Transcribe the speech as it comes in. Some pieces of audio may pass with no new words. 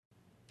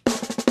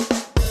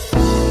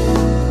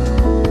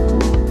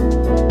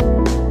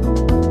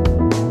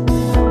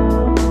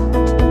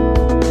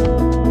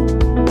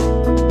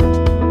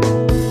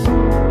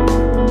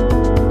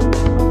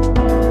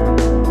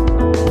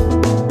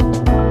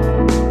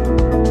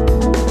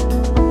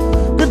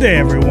day,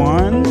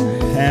 everyone,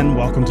 and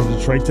welcome to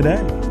Detroit Today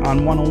on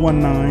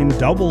 101.9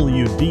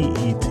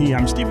 WDET.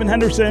 I'm Stephen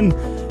Henderson,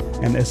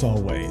 and as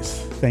always,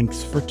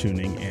 thanks for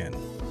tuning in.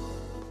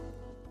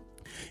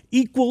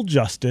 Equal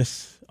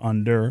justice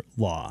under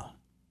law.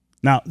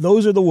 Now,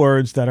 those are the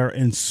words that are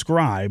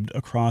inscribed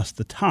across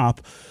the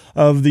top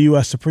of the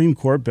U.S. Supreme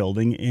Court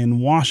building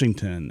in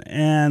Washington,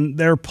 and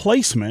their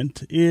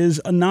placement is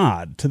a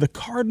nod to the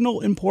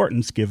cardinal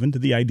importance given to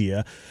the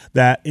idea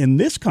that in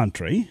this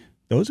country,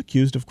 those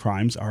accused of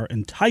crimes are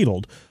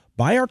entitled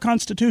by our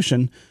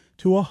Constitution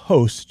to a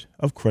host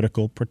of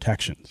critical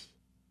protections.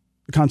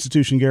 The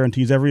Constitution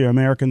guarantees every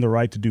American the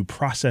right to due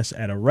process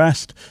at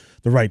arrest,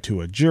 the right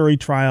to a jury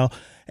trial,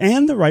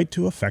 and the right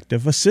to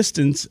effective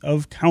assistance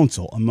of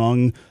counsel,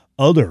 among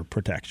other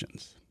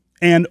protections.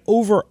 And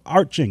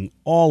overarching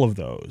all of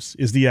those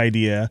is the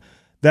idea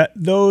that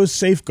those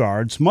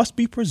safeguards must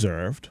be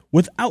preserved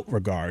without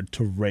regard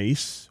to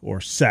race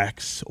or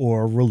sex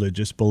or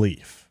religious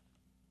belief.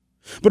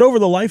 But over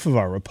the life of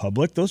our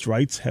republic, those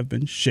rights have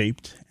been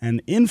shaped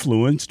and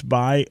influenced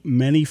by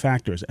many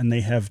factors, and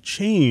they have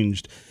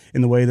changed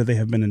in the way that they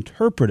have been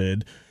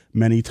interpreted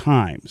many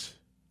times.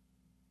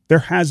 There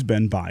has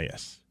been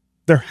bias.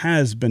 There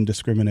has been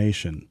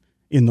discrimination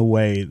in the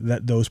way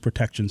that those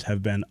protections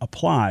have been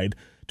applied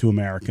to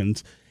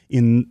Americans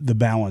in the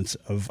balance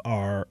of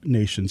our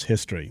nation's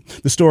history.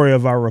 The story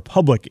of our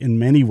republic, in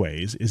many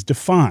ways, is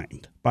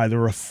defined by the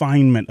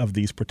refinement of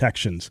these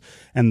protections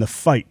and the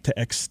fight to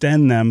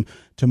extend them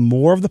to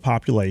more of the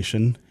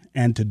population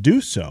and to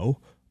do so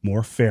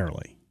more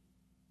fairly.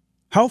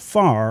 How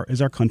far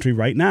is our country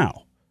right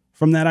now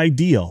from that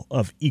ideal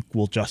of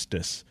equal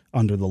justice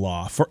under the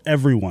law for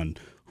everyone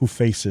who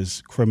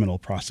faces criminal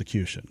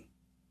prosecution?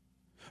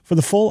 For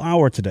the full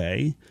hour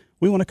today,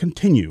 we want to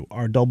continue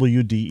our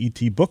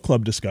WDET Book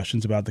Club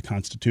discussions about the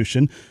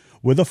Constitution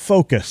with a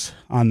focus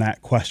on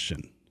that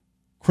question: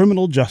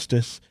 criminal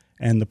justice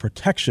and the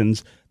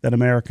protections that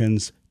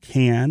Americans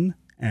can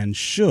and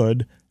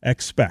should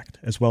expect,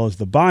 as well as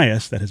the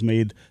bias that has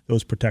made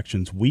those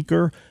protections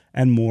weaker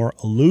and more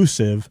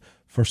elusive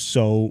for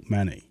so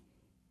many.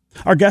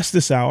 Our guests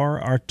this hour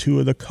are two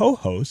of the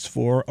co-hosts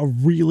for a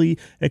really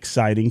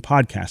exciting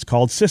podcast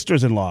called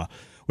Sisters-in-Law,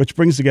 which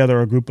brings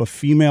together a group of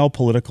female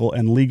political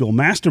and legal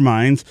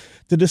masterminds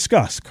to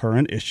discuss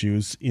current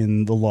issues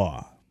in the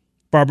law.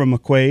 Barbara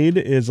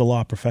McQuade is a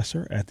law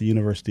professor at the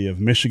University of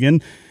Michigan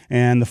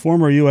and the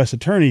former U.S.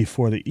 Attorney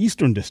for the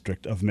Eastern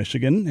District of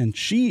Michigan, and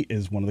she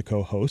is one of the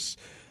co-hosts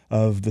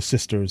of the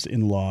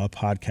Sisters-in-Law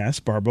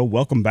podcast. Barbara,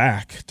 welcome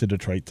back to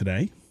Detroit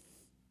Today.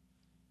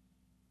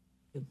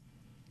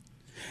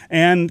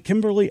 And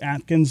Kimberly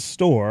Atkins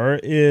Stohr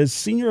is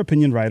senior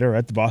opinion writer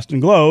at the Boston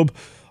Globe,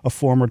 a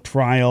former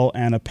trial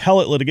and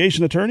appellate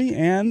litigation attorney,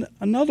 and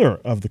another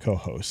of the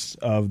co-hosts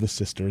of the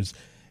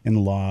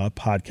Sisters-in-Law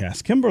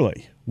podcast.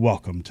 Kimberly,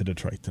 welcome to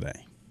Detroit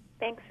Today.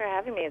 Thanks for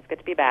having me. It's good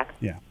to be back.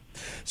 Yeah.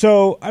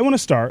 So I want to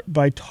start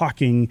by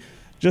talking,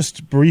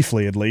 just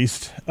briefly at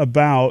least,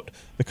 about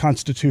the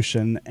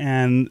Constitution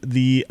and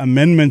the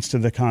amendments to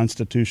the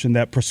Constitution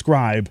that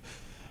prescribe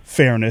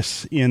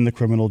fairness in the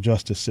criminal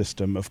justice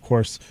system. Of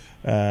course,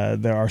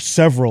 there are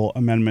several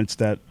amendments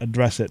that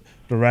address it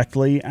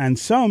directly and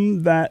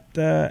some that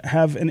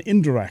have an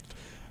indirect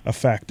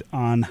effect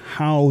on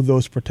how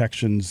those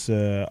protections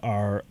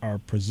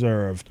are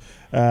preserved.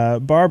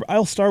 Barb,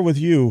 I'll start with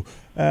you.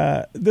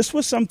 This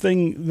was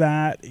something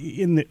that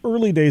in the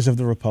early days of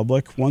the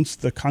Republic, once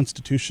the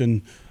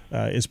Constitution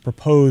is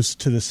proposed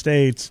to the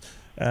states,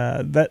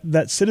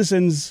 that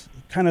citizens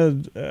kind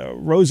of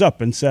rose up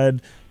and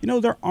said,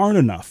 there aren't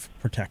enough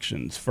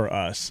protections for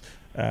us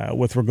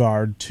with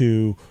regard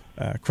to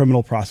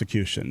criminal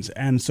prosecutions.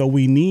 And so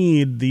we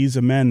need these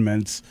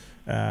amendments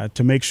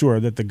to make sure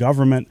that the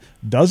government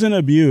doesn't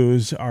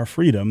abuse our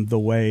freedom the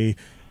way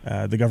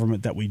the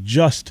government that we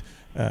just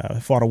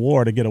fought a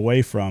war to get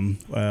away from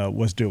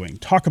was doing.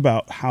 Talk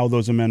about how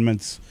those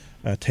amendments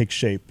take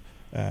shape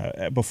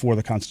before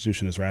the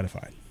Constitution is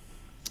ratified.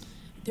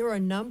 There are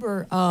a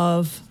number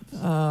of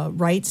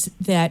rights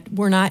that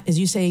were not, as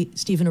you say,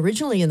 Stephen,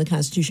 originally in the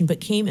Constitution, but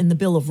came in the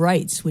Bill of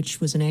Rights, which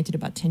was enacted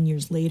about 10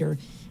 years later.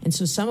 And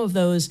so some of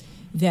those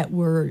that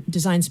were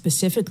designed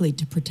specifically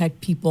to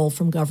protect people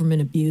from government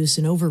abuse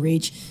and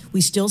overreach, we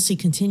still see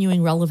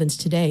continuing relevance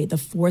today. The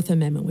Fourth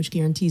Amendment, which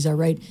guarantees our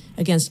right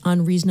against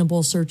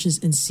unreasonable searches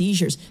and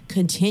seizures,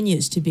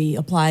 continues to be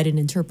applied and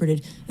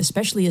interpreted,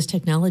 especially as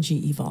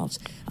technology evolves.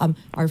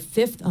 Our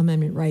Fifth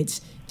Amendment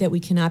rights, that we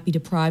cannot be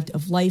deprived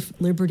of life,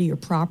 liberty, or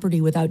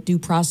property without due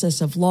process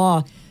of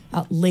law.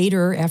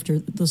 Later, after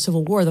the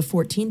Civil War, the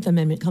 14th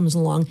Amendment comes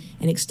along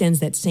and extends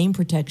that same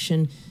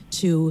protection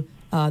to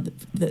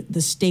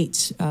the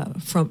states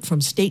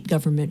from state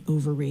government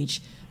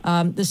overreach.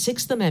 The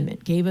Sixth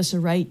Amendment gave us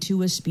a right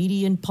to a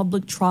speedy and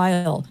public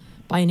trial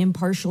by an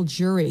impartial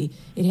jury.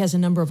 It has a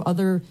number of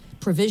other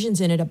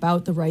provisions in it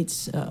about the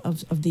rights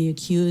of the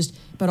accused,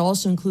 but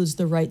also includes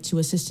the right to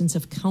assistance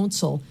of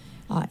counsel.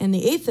 And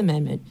the Eighth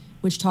Amendment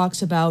which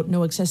talks about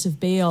no excessive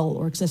bail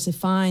or excessive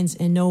fines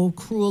and no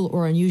cruel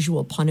or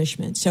unusual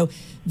punishment. So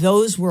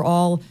those were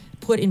all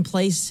put in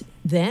place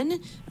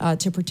then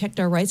to protect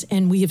our rights.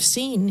 And we have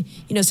seen,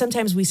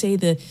 sometimes we say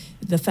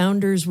the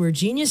founders were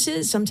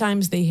geniuses.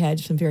 Sometimes they had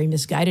some very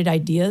misguided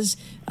ideas,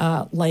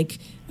 like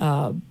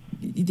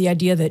the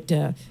idea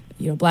that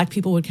black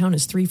people would count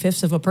as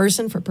 3/5 of a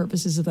person for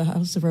purposes of the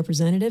House of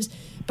Representatives.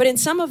 But in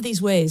some of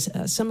these ways,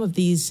 some of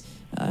these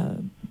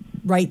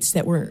rights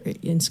that were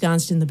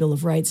ensconced in the Bill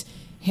of Rights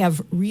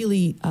have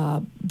really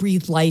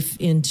breathed life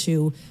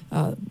into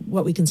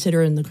what we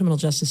consider in the criminal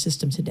justice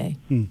system today.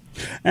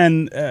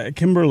 And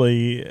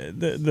Kimberly,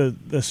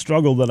 the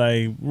struggle that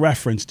I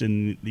referenced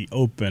in the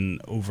open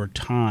over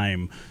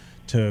time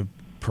to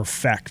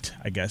perfect,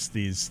 I guess,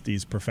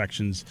 these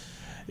perfections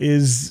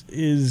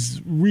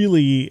is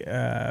really,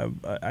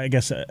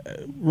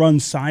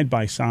 runs side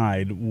by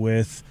side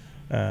with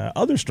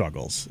other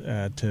struggles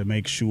to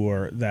make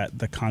sure that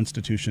the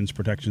Constitution's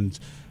protections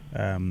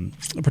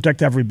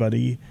protect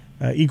everybody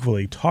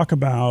equally. Talk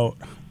about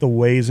the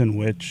ways in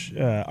which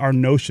our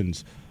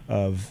notions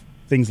of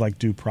things like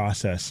due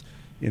process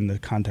in the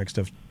context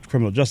of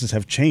criminal justice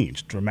have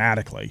changed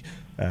dramatically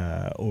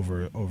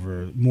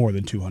over more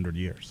than 200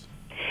 years.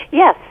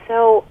 Yes.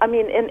 So,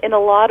 in a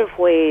lot of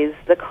ways,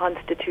 the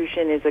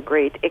Constitution is a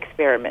great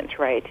experiment,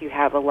 right? You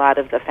have a lot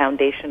of the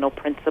foundational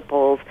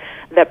principles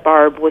that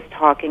Barb was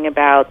talking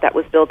about that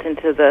was built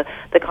into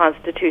the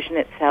Constitution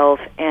itself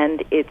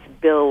and its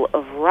Bill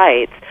of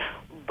Rights.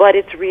 But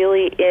it's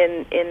really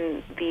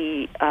in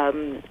the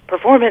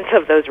performance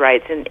of those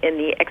rights, in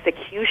the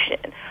execution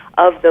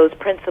of those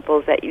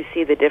principles that you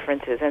see the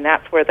differences, and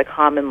that's where the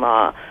common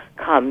law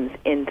comes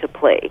into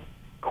play.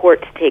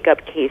 Courts take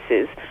up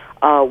cases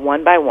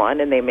one by one,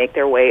 and they make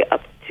their way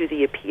up to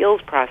the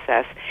appeals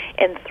process.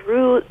 And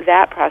through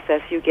that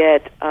process, you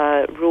get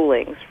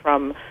rulings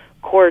from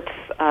courts,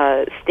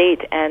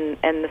 state and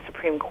the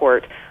Supreme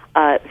Court,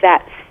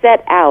 that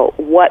set out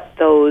what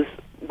those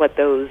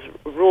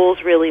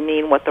rules really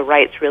mean, what the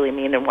rights really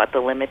mean, and what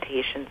the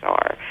limitations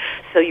are.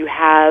 So you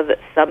have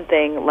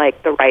something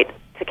like the right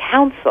to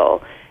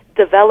counsel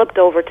developed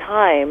over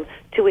time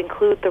to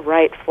include the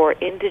right for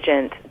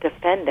indigent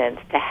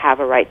defendants to have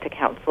a right to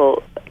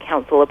counsel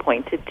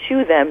appointed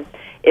to them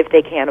if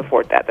they can't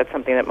afford that. That's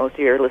something that most of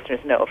your listeners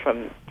know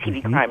from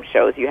TV crime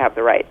shows. You have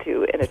the right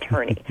to an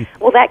attorney.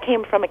 Well, that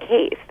came from a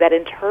case that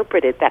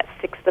interpreted that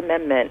Sixth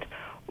Amendment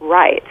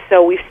right.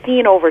 So we've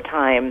seen over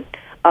time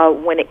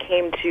when it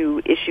came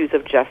to issues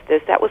of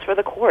justice, that was for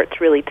the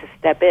courts really to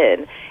step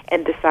in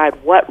and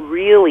decide what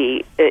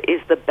really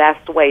is the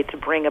best way to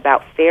bring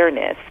about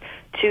fairness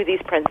to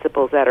these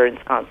principles that are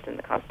ensconced in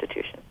the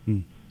Constitution.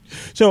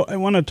 So I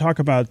want to talk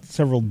about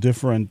several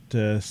different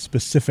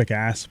specific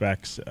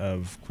aspects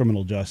of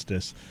criminal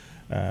justice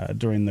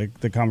during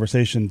the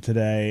conversation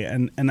today.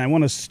 And I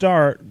want to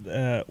start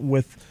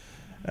with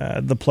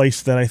the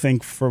place that I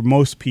think for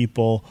most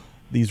people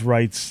these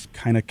rights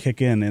kind of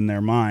kick in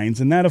their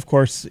minds. And that, of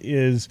course,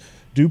 is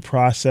due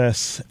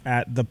process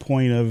at the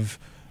point of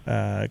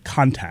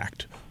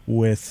contact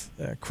with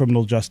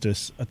criminal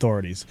justice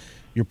authorities.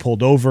 You're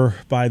pulled over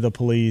by the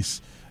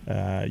police.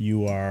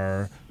 You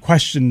are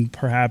questioned,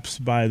 perhaps,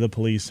 by the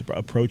police,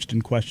 approached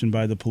and questioned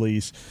by the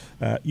police.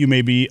 You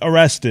may be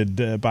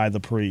arrested by the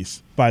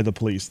police.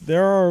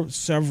 There are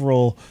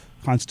several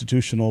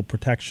constitutional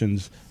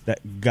protections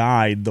that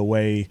guide the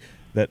way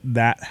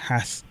that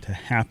has to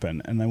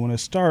happen. And I want to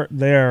start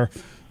there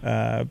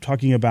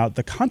talking about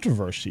the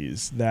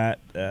controversies that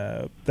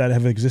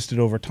have existed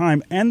over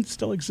time and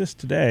still exist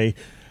today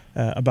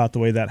about the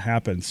way that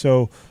happens.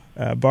 So,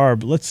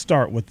 Barb, let's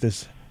start with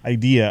this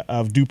idea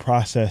of due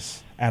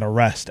process at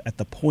arrest, at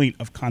the point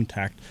of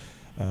contact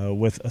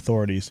with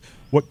authorities.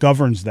 What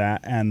governs that,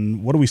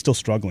 and what are we still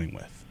struggling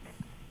with?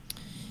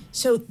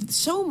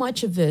 So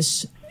much of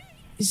this,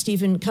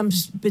 Stephen,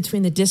 comes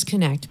between the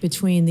disconnect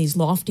between these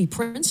lofty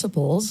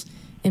principles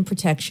and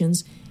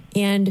protections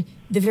and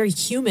the very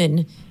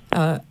human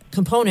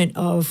component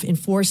of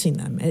enforcing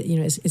them.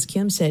 As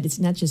Kim said, it's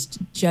not just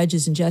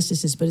judges and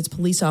justices, but it's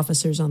police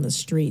officers on the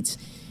streets.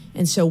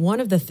 And so one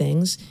of the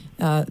things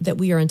that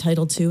we are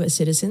entitled to as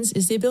citizens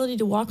is the ability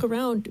to walk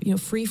around,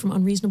 free from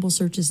unreasonable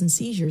searches and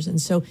seizures.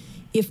 And so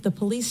if the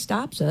police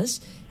stops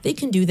us, they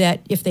can do that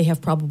if they have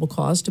probable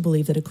cause to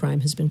believe that a crime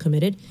has been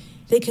committed.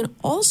 They can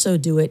also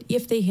do it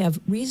if they have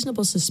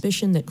reasonable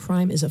suspicion that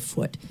crime is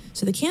afoot.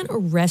 So they can't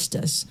arrest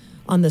us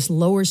on this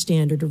lower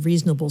standard of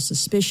reasonable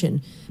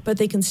suspicion, but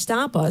they can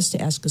stop us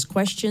to ask us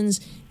questions.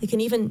 They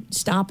can even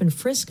stop and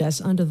frisk us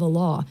under the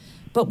law.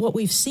 But what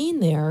we've seen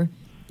there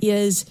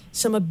is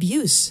some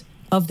abuse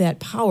of that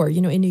power.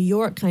 In New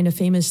York, kind of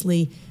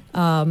famously,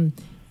 during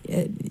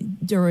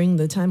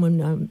the time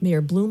when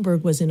Mayor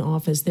Bloomberg was in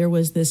office, there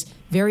was this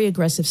very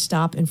aggressive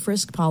stop and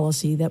frisk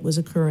policy that was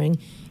occurring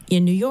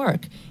in New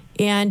York.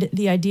 And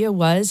the idea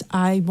was,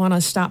 I want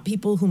to stop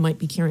people who might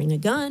be carrying a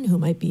gun, who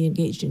might be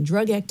engaged in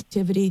drug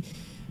activity.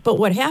 But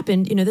what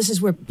happened, this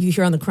is where you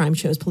hear on the crime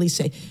shows, police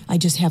say, I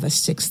just have a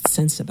sixth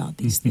sense about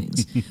these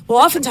things. Well,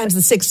 oftentimes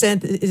the sixth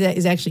sense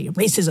is actually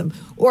racism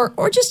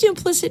or just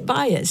implicit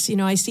bias.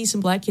 I see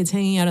some black kids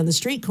hanging out on the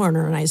street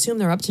corner and I assume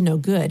they're up to no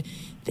good.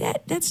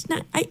 That's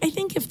not. I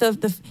think if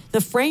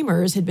the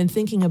framers had been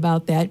thinking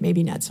about that,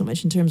 maybe not so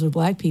much in terms of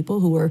black people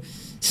who were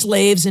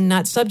slaves and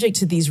not subject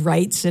to these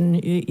rights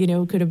and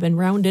could have been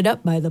rounded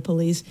up by the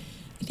police.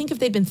 I think if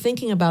they'd been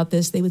thinking about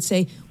this, they would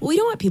say, well, we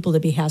don't want people to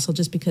be hassled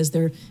just because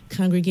they're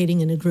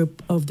congregating in a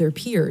group of their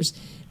peers.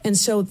 And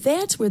so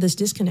that's where this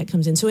disconnect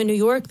comes in. So in New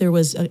York, there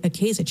was a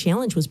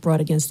challenge was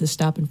brought against this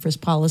stop and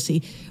frisk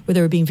policy where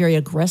they were being very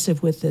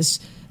aggressive with this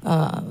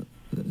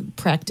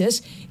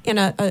practice, and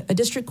a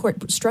district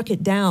court struck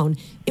it down.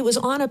 It was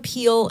on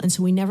appeal, and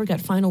so we never got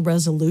final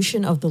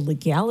resolution of the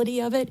legality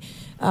of it,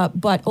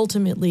 but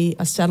ultimately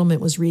a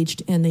settlement was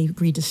reached, and they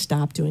agreed to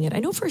stop doing it. I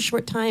know for a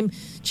short time,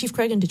 Chief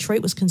Craig in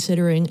Detroit was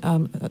considering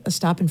a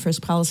stop and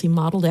frisk policy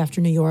modeled after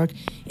New York,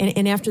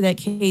 and after that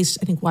case,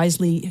 I think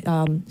wisely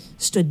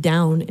stood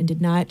down and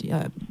did not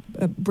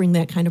bring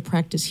that kind of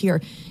practice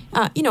here.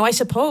 I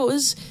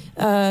suppose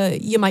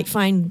you might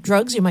find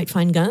drugs, you might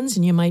find guns,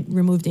 and you might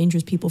remove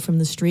dangerous people from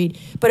the street.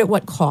 But at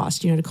what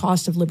cost? The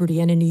cost of liberty.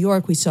 And in New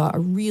York, we saw a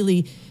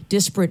really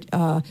disparate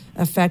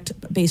effect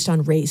based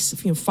on race.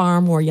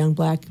 Far more young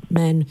black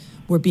men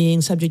were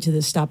being subject to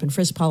this stop and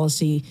frisk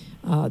policy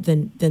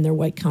than their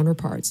white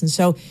counterparts. And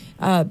so,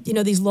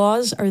 these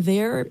laws are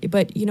there,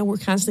 but, we're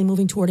constantly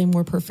moving toward a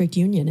more perfect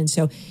union. And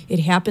so it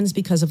happens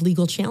because of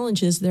legal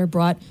challenges that are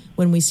brought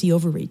when we see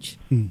overreach.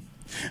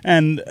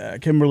 And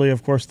Kimberly,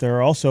 of course, there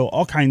are also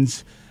all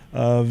kinds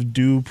of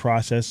due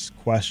process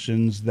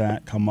questions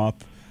that come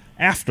up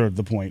after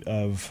the point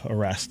of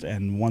arrest.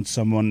 And once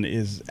someone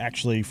is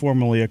actually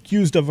formally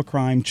accused of a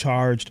crime,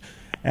 charged,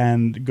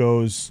 and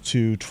goes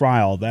to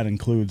trial. That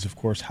includes, of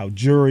course, how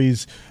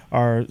juries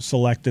are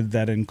selected.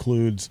 That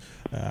includes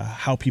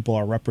how people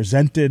are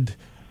represented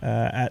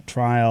at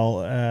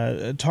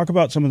trial. Talk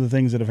about some of the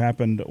things that have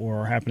happened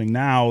or are happening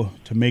now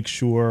to make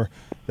sure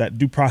that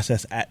due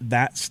process at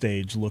that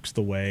stage looks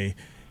the way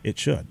it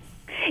should.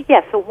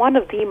 Yeah, so one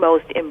of the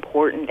most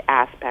important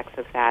aspects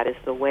of that is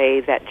the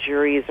way that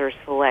juries are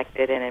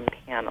selected and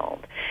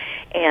impaneled.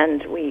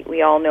 And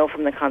we all know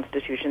from the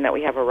Constitution that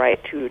we have a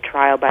right to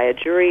trial by a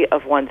jury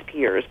of one's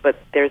peers, but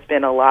there's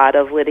been a lot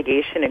of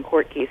litigation and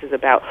court cases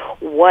about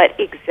what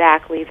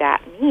exactly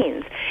that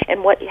means.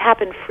 And what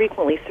happened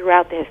frequently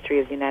throughout the history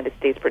of the United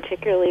States,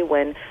 particularly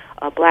when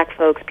black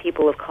folks,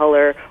 people of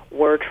color,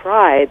 were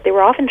tried, they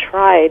were often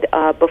tried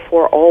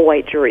before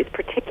all-white juries,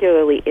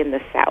 particularly in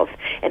the South.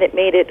 And it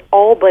made it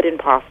all but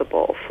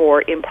impossible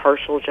for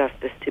impartial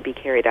justice to be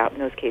carried out in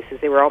those cases.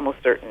 They were almost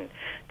certain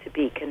to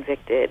be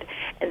convicted.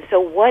 And so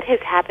what has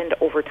happened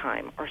over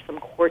time are some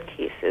court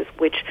cases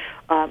which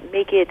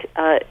make it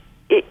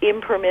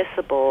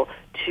impermissible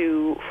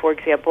to, for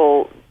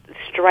example,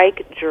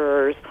 strike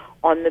jurors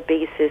on the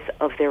basis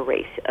of their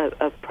race.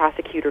 A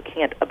prosecutor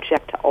can't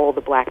object to all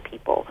the black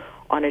people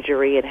on a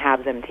jury and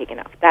have them taken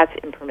out. That's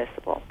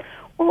impermissible.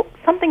 Well,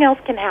 something else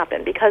can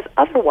happen because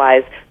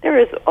otherwise there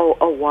is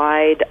a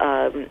wide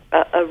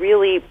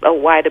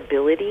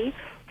ability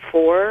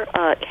for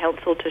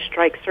counsel to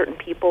strike certain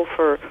people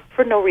for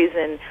no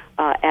reason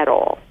at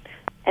all.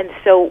 And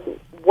so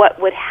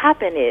what would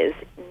happen is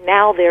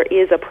now there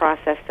is a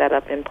process set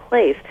up in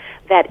place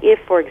that if,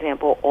 for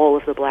example, all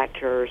of the black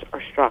jurors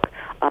are struck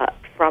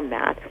from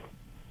that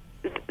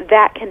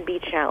can be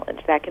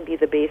challenged. That can be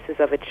the basis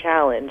of a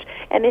challenge.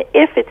 And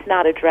if it's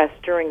not addressed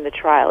during the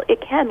trial,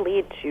 it can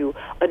lead to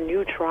a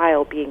new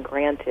trial being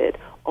granted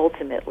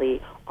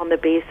ultimately on the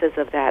basis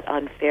of that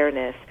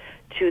unfairness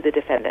to the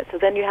defendant. So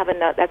then you have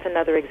that's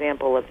another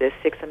example of this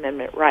Sixth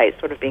Amendment right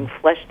sort of being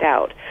fleshed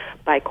out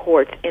by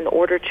courts in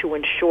order to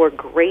ensure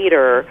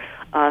greater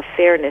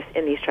fairness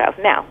in these trials.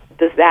 Now,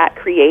 does that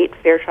create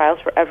fair trials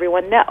for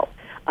everyone? No.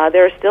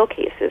 There are still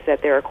cases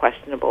that there are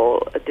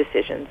questionable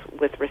decisions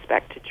with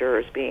respect to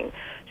jurors being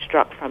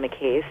struck from a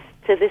case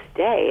to this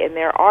day, and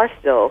there are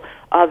still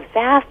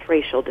vast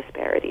racial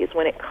disparities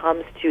when it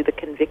comes to the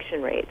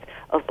conviction rates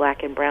of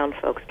black and brown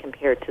folks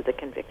compared to the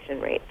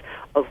conviction rates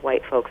of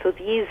white folks. So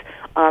these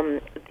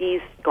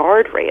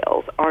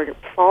guardrails are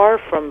far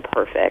from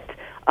perfect.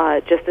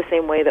 Just the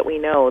same way that we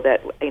know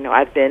that,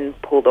 I've been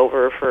pulled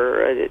over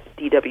for a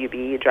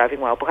DWB,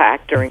 driving while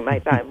black, during my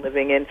time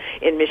living in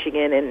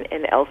Michigan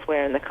and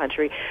elsewhere in the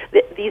country.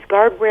 These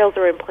guardrails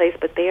are in place,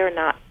 but they are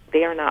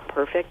not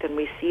perfect, and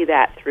we see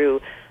that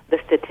through the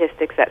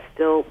statistics that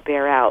still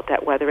bear out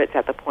that whether it's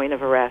at the point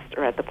of arrest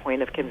or at the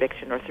point of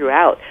conviction or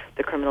throughout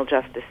the criminal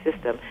justice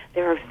system,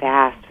 there are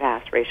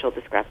vast racial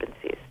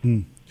discrepancies.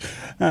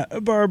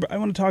 Barb, I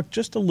want to talk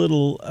just a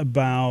little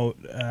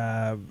about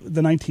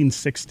the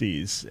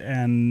 1960s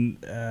and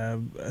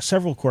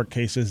several court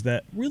cases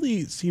that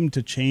really seemed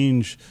to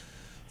change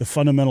the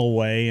fundamental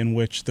way in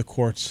which the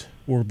courts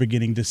were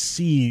beginning to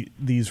see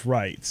these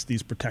rights,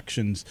 these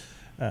protections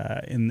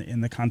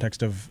in the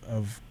context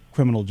of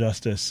criminal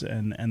justice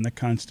and the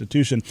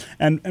Constitution.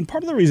 And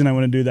part of the reason I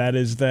want to do that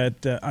is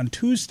that on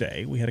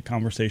Tuesday we had a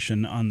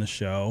conversation on the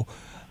show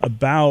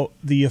about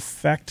the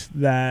effect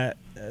that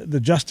the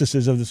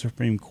justices of the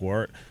Supreme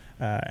Court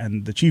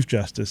and the chief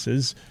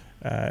justices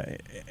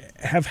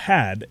have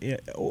had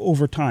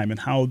over time,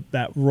 and how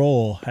that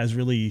role has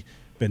really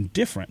been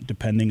different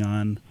depending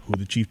on who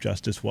the chief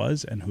justice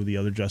was and who the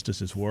other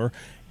justices were,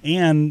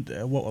 and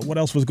what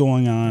else was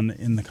going on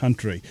in the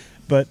country.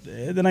 But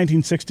the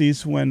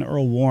 1960s, when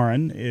Earl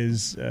Warren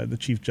is the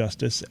Chief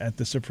Justice at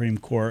the Supreme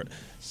Court,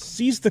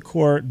 sees the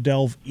court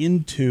delve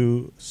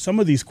into some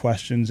of these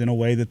questions in a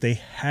way that they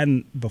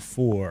hadn't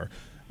before.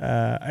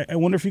 I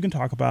wonder if you can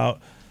talk about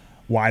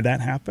why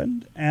that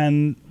happened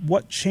and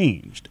what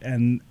changed,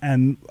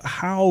 and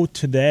how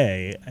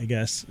today, I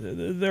guess,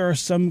 there are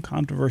some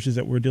controversies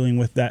that we're dealing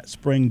with that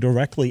spring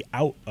directly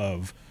out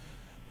of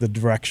the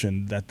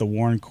direction that the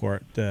Warren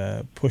Court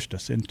pushed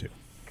us into.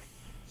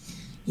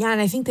 Yeah,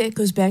 and I think that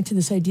goes back to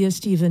this idea,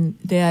 Stephen,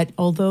 that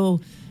although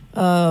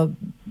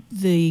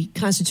the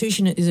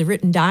Constitution is a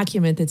written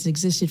document that's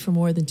existed for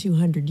more than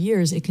 200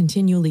 years, it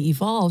continually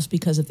evolves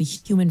because of the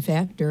human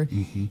factor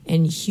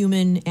and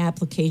human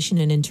application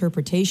and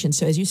interpretation.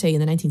 So as you say, in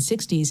the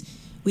 1960s,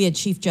 we had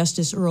Chief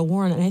Justice Earl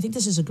Warren, and I think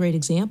this is a great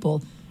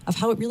example of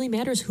how it really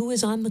matters who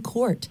is on the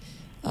court.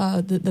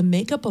 The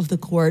makeup of the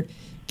court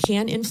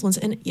can influence,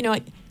 and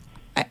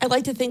I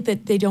like to think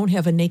that they don't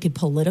have a naked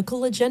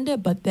political agenda,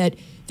 but that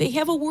they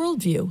have a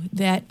worldview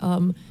that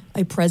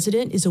a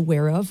president is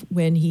aware of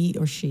when he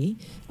or she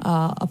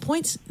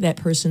appoints that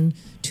person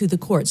to the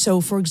court. So,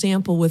 for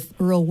example, with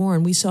Earl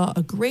Warren, we saw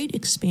a great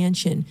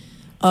expansion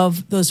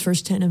of those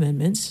first 10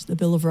 amendments, the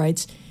Bill of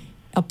Rights,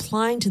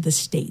 applying to the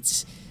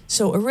states.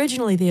 So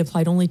originally they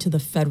applied only to the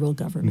federal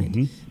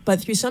government,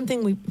 but through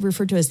something we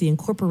refer to as the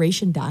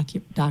incorporation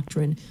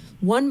doctrine,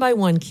 one by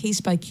one,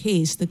 case by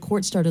case, the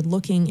court started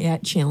looking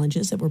at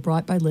challenges that were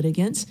brought by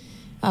litigants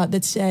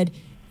that said,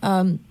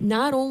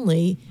 not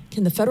only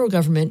can the federal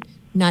government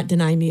not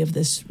deny me of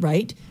this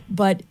right,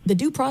 but the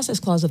Due Process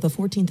Clause of the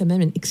 14th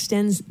Amendment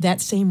extends that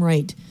same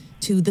right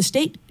to the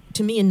state,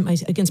 to me and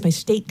against my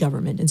state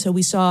government. And so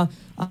we saw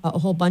a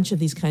whole bunch of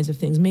these kinds of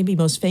things, maybe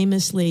most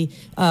famously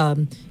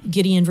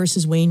Gideon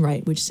versus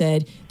Wainwright, which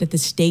said that the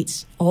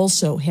states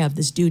also have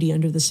this duty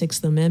under the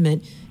Sixth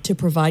Amendment to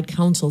provide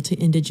counsel to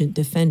indigent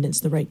defendants,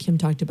 the right Kim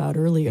talked about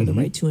earlier, the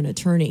right to an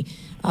attorney.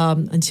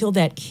 Until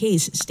that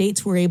case,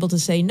 states were able to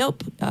say,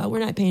 nope, we're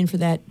not paying for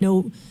that,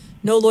 no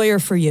lawyer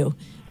for you.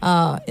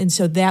 And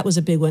so that was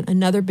a big one.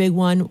 Another big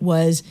one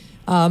was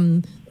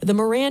the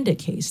Miranda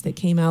case that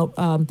came out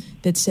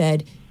that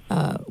said,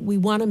 we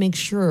want to make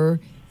sure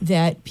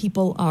that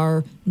people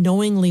are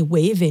knowingly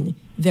waiving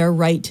their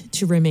right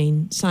to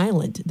remain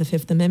silent. The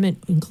Fifth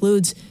Amendment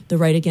includes the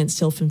right against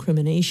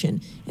self-incrimination.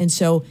 And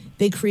so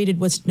they created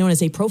what's known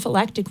as a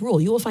prophylactic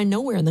rule. You will find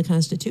nowhere in the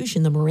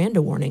Constitution the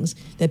Miranda warnings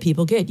that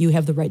people get. You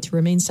have the right to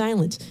remain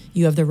silent.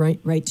 You have the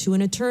right to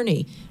an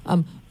attorney.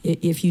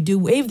 If you do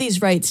waive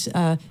these rights,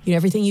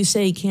 everything you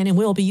say can and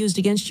will be used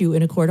against you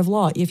in a court of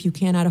law. If you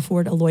cannot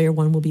afford a lawyer,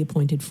 one will be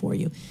appointed for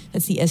you.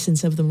 That's the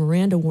essence of the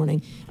Miranda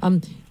warning.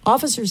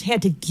 Officers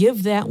had to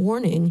give that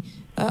warning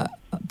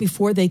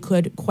before they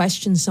could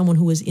question someone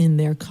who was in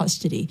their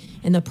custody.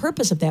 And the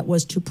purpose of that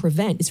was to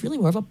prevent, it's really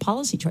more of a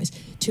policy choice,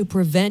 to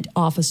prevent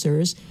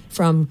officers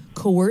from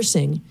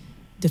coercing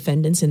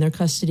defendants in their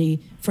custody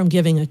from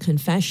giving a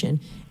confession.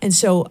 And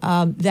so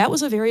that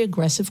was a very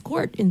aggressive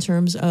court in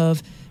terms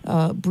of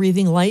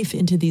breathing life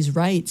into these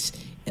rights.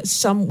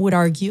 Some would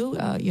argue,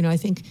 I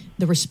think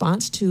the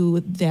response to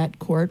that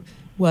court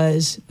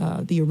was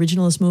the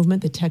originalist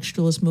movement, the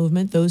textualist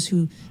movement, those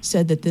who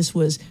said that this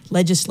was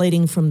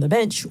legislating from the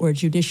bench or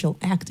judicial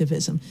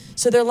activism.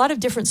 So there are a lot of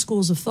different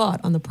schools of thought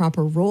on the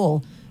proper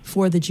role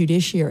for the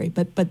judiciary.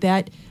 But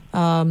that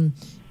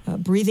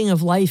breathing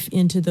of life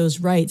into those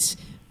rights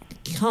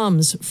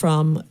comes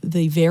from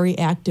the very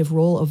active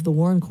role of the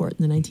Warren Court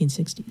in the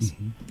 1960s.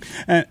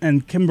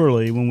 And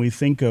Kimberly, when we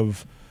think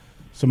of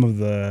some of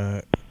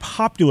the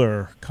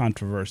popular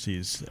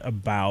controversies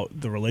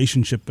about the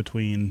relationship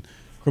between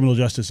criminal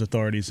justice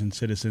authorities and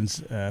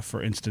citizens,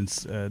 for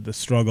instance, the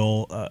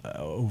struggle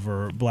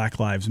over Black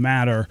Lives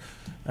Matter,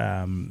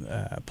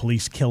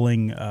 police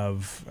killing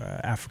of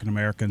African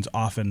Americans,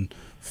 often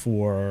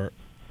for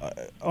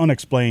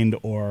unexplained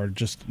or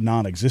just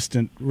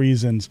non-existent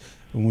reasons.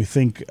 When we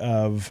think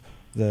of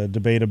the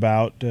debate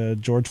about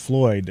George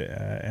Floyd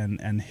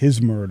and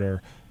his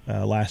murder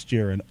last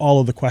year and all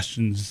of the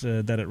questions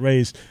that it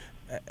raised,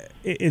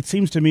 it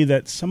seems to me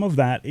that some of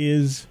that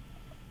is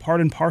part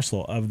and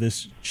parcel of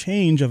this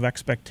change of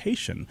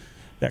expectation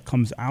that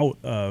comes out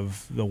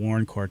of the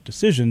Warren Court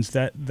decisions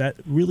that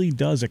really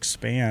does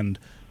expand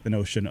the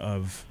notion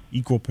of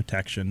equal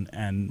protection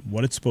and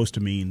what it's supposed to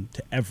mean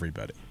to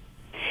everybody.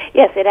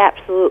 Yes, it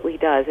absolutely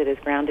does. It is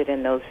grounded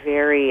in those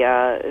very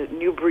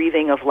new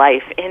breathing of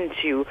life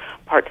into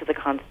parts of the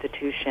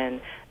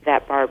Constitution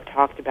that Barb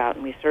talked about,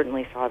 and we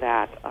certainly saw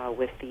that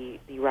with the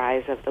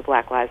rise of the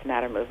Black Lives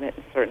Matter movement,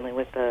 and certainly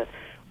with the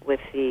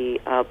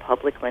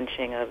public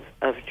lynching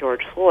of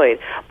George Floyd.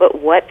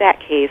 But what that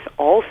case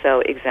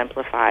also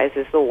exemplifies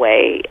is the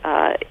way,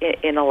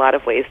 in a lot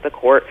of ways, the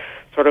court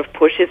sort of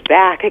pushes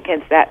back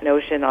against that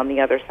notion on the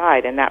other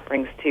side, and that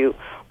brings to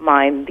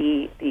mind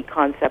the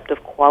concept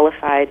of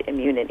qualified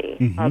immunity.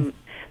 Mm-hmm.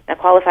 Now,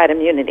 qualified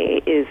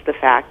immunity is the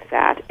fact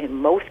that in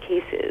most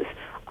cases,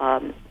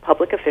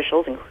 public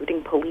officials,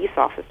 including police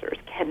officers,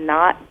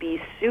 cannot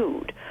be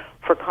sued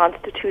for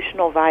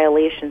constitutional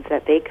violations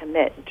that they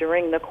commit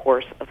during the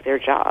course of their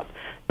job.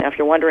 Now, if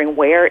you're wondering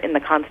where in the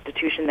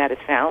Constitution that is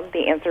found,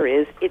 the answer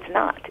is it's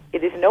not.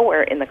 It is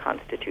nowhere in the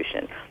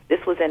Constitution.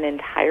 This was an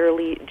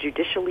entirely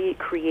judicially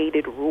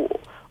created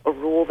rule, a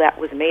rule that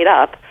was made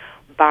up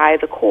by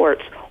the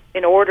courts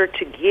in order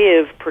to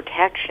give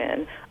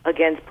protection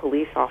against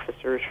police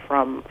officers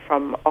from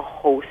a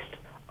host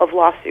of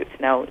lawsuits.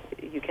 Now,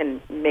 you can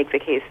make the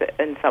case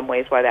in some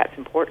ways why that's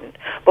important,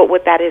 but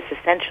what that has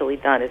essentially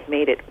done is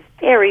made it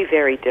very,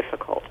 very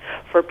difficult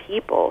for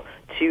people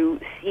to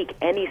seek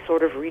any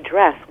sort of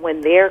redress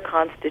when their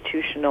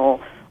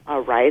constitutional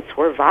rights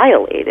were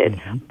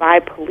violated by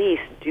police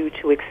due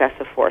to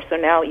excessive force. So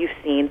now you've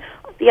seen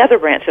the other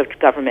branch of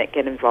government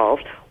get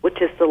involved,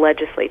 which is the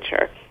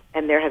legislature,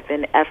 and there have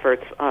been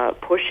efforts,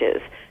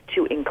 pushes,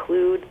 to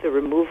include the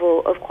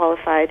removal of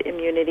qualified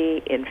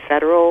immunity in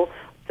federal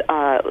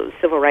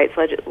civil rights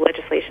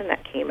legislation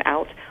that came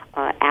out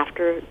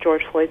after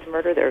George Floyd's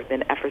murder. There have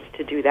been efforts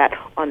to do that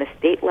on a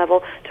state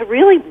level to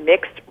really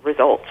mixed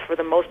results. For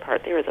the most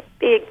part, there is a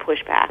big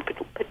pushback,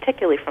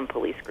 particularly from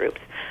police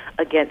groups,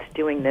 against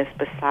doing this,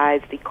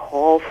 besides the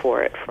call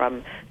for it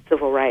from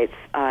civil rights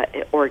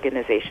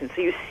organizations.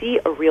 So you see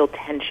a real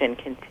tension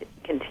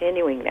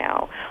continuing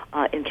now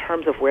in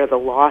terms of where the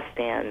law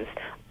stands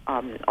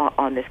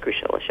on this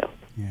crucial issue.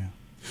 Yeah.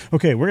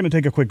 Okay, we're going to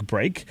take a quick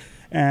break.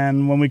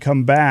 And when we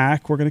come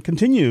back, we're going to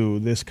continue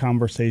this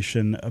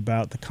conversation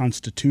about the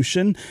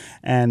Constitution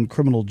and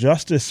criminal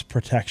justice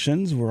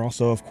protections. We're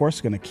also, of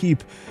course, going to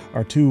keep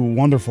our two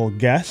wonderful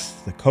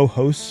guests, the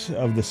co-hosts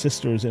of the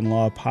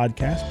Sisters-in-Law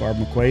podcast, Barb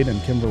McQuade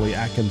and Kimberly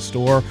Atkins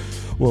Stohr,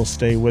 will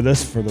stay with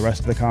us for the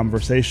rest of the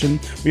conversation.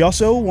 We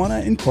also want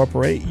to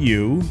incorporate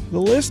you, the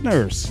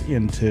listeners,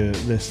 into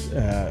this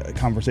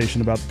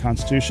conversation about the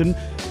Constitution.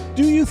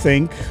 Do you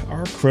think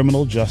our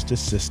criminal justice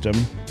system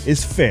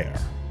is fair?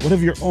 What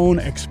have your own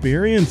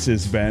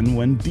experiences been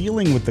when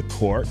dealing with the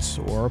courts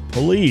or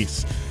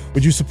police?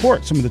 Would you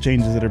support some of the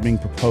changes that are being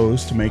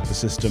proposed to make the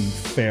system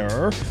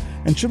fairer?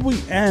 And should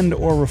we end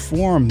or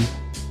reform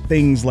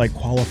things like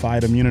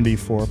qualified immunity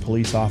for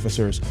police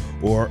officers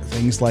or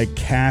things like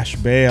cash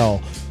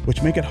bail,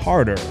 which make it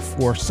harder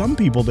for some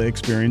people to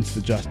experience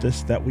the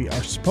justice that we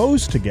are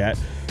supposed to get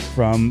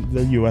from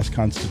the U.S.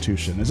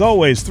 Constitution? As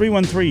always,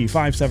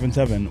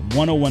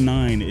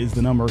 313-577-1019 is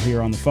the number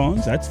here on the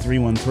phones. That's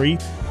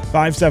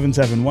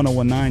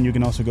 313-577-1019. You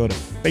can also go to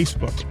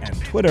Facebook and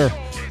Twitter,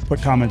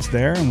 put comments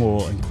there, and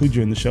we'll include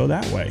you in the show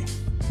that way.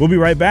 We'll be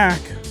right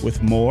back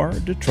with more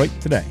Detroit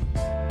Today.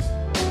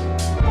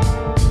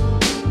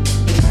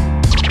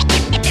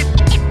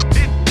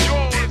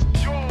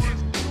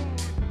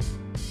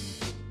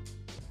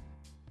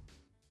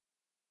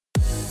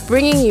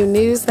 Bringing you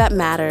news that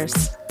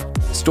matters.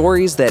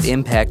 Stories that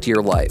impact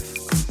your life.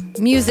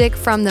 Music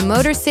from the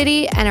Motor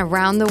City and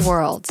around the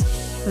world.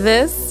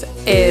 This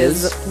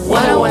is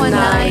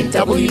 1019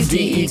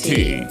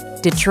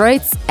 WDET,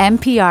 Detroit's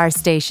NPR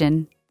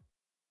station.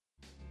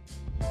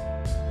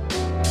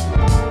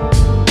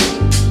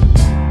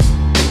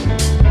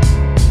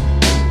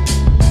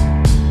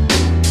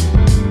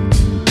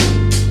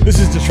 This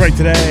is Detroit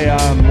Today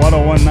on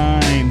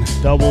 1019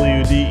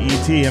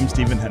 WDET. I'm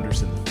Stephen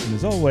Henderson. And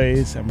as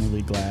always, I'm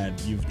really glad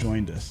you've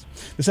joined us.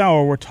 This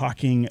hour, we're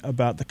talking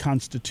about the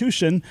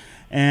Constitution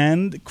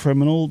and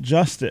criminal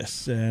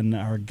justice. And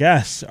our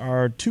guests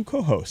are two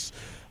co-hosts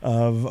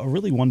of a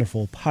really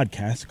wonderful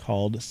podcast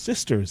called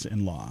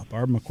Sisters-in-Law.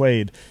 Barb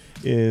McQuade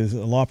is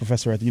a law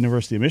professor at the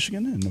University of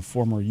Michigan and a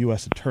former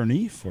U.S.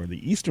 attorney for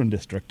the Eastern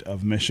District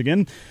of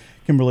Michigan.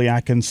 Kimberly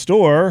Atkins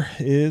Stohr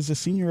is a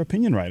senior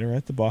opinion writer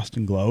at the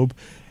Boston Globe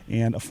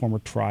and a former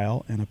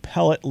trial and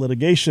appellate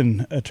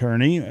litigation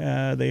attorney.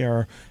 They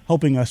are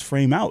helping us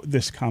frame out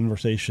this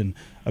conversation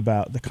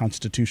about the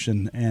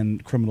Constitution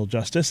and criminal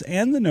justice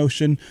and the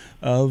notion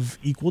of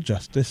equal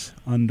justice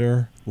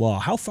under law.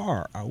 How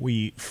far are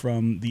we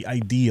from the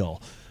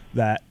ideal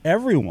that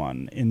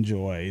everyone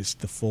enjoys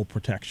the full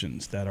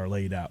protections that are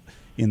laid out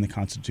in the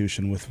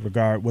Constitution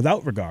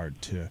without regard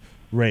to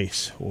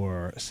race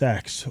or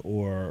sex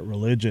or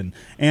religion?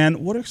 And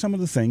what are some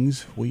of the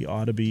things we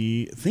ought to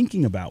be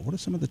thinking about? What are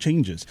some of the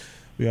changes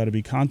we ought to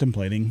be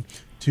contemplating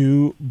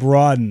to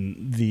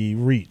broaden the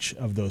reach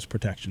of those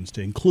protections,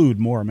 to include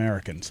more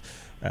Americans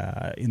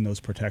in those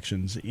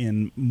protections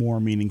in more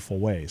meaningful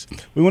ways?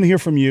 We want to hear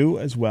from you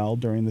as well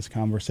during this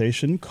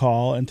conversation.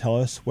 Call and tell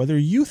us whether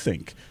you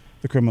think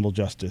the criminal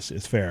justice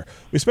is fair.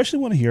 We especially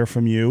want to hear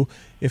from you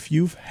if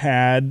you've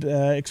had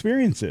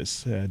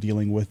experiences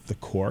dealing with the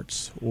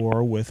courts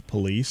or with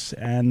police,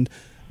 and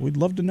We'd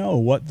love to know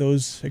what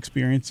those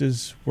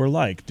experiences were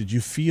like. Did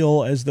you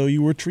feel as though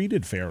you were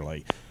treated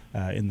fairly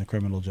in the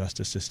criminal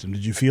justice system?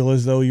 Did you feel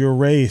as though your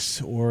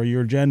race or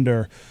your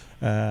gender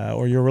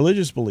or your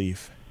religious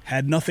belief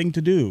had nothing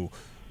to do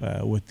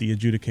with the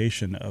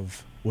adjudication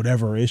of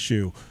whatever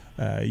issue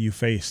you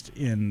faced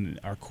in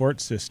our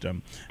court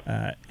system?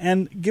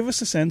 And give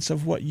us a sense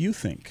of what you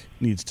think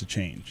needs to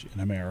change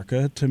in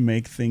America to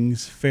make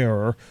things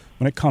fairer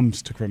when it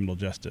comes to criminal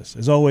justice.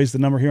 As always, the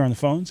number here on the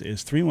phones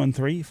is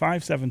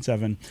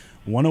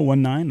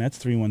 313-577-1019.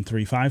 That's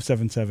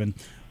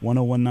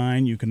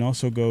 313-577-1019. You can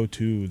also go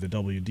to the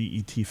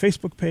WDET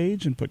Facebook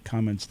page and put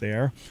comments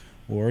there,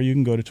 or you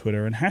can go to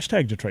Twitter and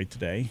hashtag Detroit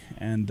Today,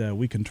 and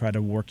we can try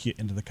to work you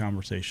into the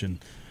conversation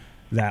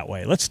that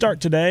way. Let's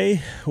start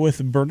today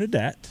with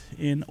Bernadette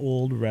in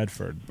Old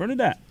Redford.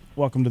 Bernadette,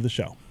 welcome to the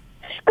show.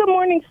 Good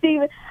morning,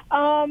 Stephen.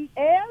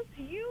 As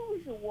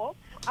usual,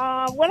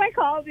 what I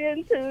called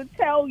in to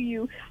tell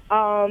you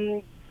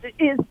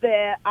is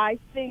that I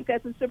think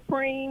that the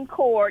Supreme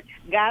Court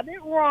got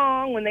it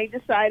wrong when they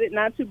decided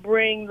not to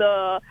bring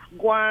the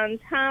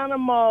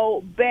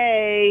Guantanamo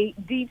Bay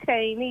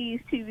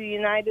detainees to the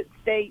United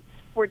States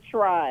for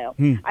trial.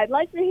 I'd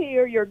like to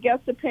hear your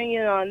guest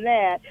opinion on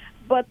that.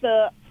 But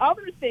the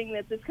other thing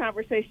that this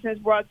conversation has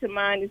brought to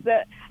mind is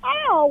that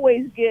I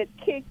always get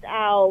kicked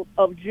out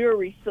of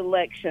jury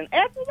selection.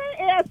 After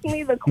they ask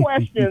me the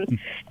questions,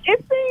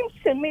 it seems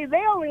to me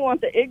they only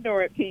want the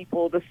ignorant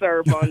people to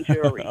serve on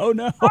juries. Oh,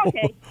 no.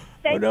 Okay.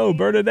 Oh, no,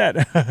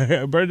 Bernadette.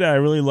 Bernadette, I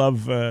really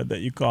love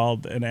that you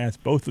called and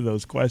asked both of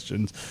those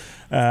questions.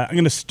 I'm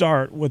going to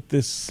start with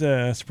this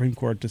Supreme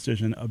Court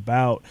decision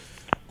about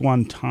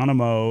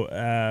Guantanamo.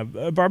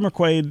 Barb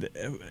McQuade,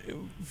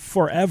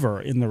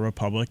 forever in the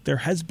Republic, there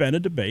has been a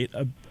debate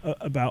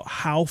about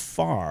how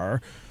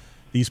far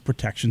these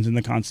protections in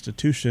the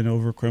Constitution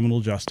over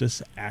criminal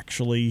justice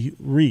actually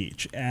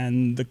reach.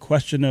 And the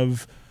question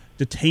of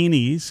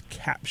detainees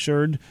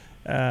captured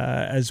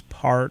as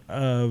part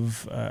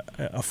of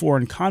a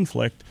foreign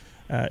conflict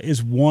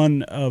is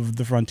one of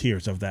the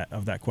frontiers of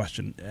that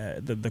question.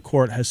 The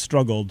court has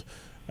struggled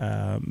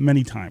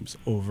many times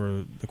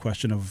over the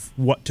question of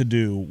what to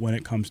do when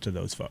it comes to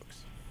those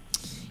folks.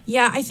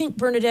 Yeah, I think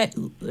Bernadette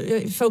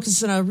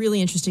focuses on a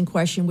really interesting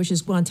question, which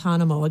is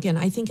Guantanamo. Again,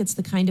 I think it's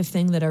the kind of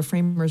thing that our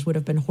framers would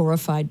have been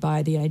horrified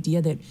by, the idea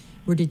that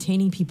we're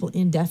detaining people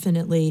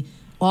indefinitely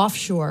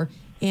offshore.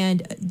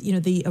 And,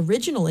 the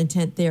original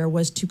intent there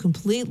was to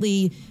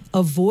completely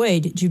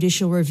avoid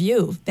judicial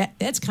review.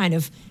 That's kind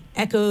of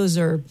echoes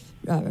or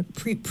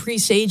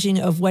presaging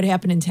of what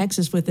happened in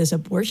Texas with this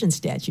abortion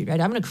statute, right?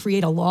 I'm going to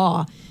create a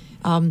law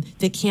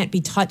that can't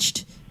be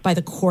touched by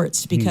the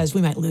courts because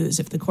we might lose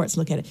if the courts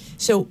look at it.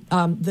 So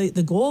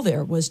the goal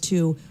there was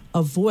to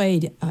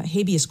avoid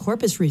habeas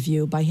corpus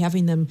review by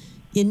having them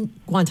in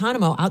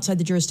Guantanamo outside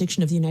the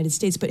jurisdiction of the United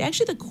States. But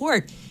actually the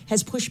court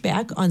has pushed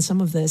back on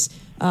some of this.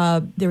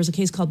 There was a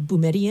case called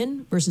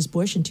Boumediene versus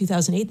Bush in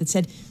 2008 that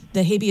said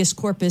the habeas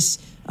corpus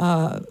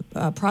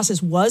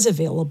process was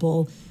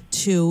available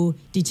to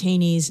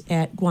detainees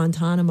at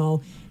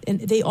Guantanamo.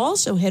 And they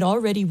also had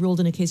already ruled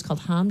in a case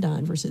called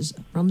Hamdan versus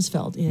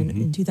Rumsfeld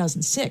in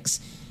 2006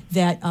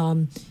 that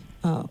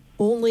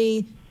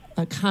only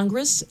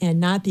Congress and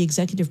not the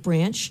executive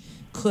branch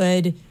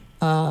could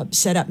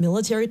set up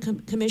military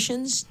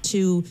commissions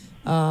to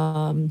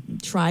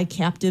try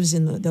captives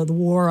in the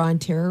war on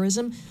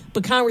terrorism.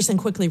 But Congress then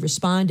quickly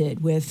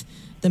responded with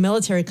the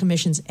Military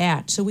Commissions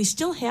Act. So we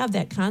still have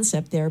that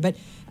concept there. But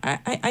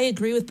I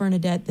agree with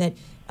Bernadette that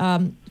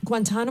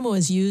Guantanamo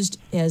is used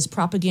as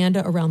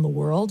propaganda around the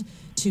world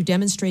to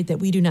demonstrate that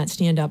we do not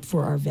stand up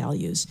for our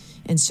values.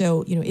 And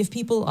so, if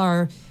people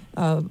are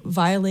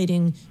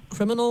violating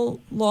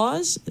criminal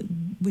laws,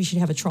 we should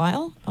have a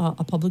trial,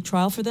 a public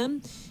trial for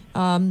them.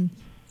 And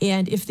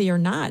if they are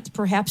not,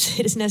 perhaps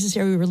it is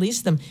necessary to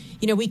release them.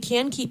 We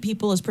can keep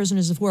people as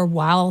prisoners of war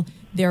while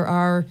there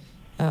are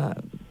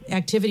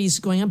activities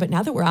going on. But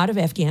now that we're out of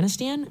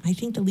Afghanistan, I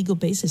think the legal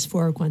basis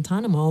for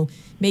Guantanamo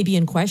may be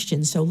in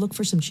question. So look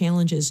for some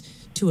challenges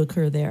to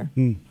occur there.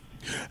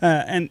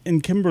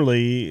 And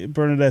Kimberly,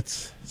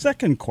 Bernadette's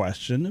second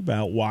question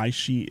about why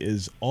she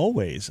is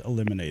always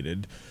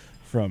eliminated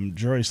from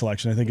jury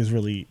selection, I think is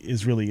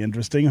really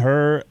interesting.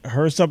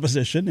 Her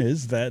supposition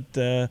is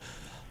that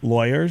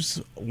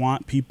lawyers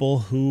want people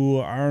who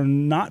are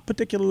not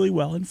particularly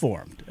well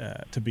informed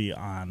to be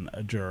on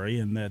a jury,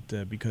 and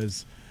that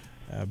because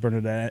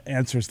Bernadette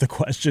answers the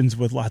questions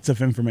with lots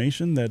of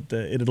information, that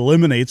it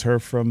eliminates her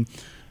from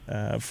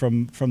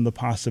the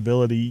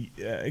possibility.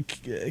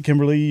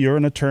 Kimberly, you're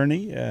an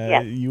attorney.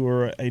 Yes. You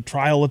were a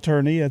trial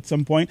attorney at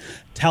some point.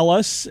 Tell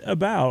us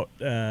about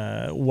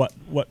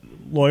what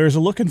lawyers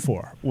are looking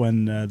for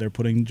when they're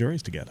putting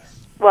juries together.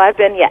 Well, I've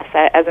been, yes,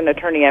 as an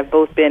attorney, I've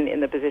both been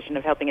in the position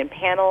of helping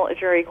impanel a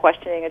jury,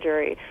 questioning a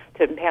jury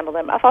to impanel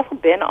them. I've also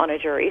been on a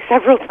jury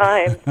several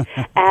times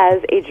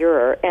as a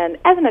juror. And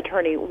as an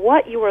attorney,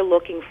 what you are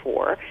looking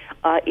for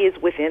is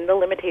within the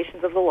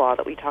limitations of the law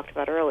that we talked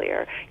about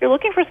earlier. You're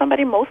looking for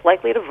somebody most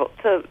likely to vote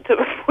to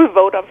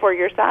vote on for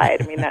your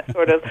side. I mean, that's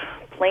sort of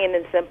plain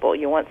and simple.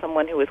 You want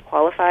someone who is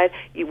qualified.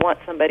 You want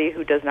somebody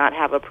who does not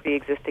have a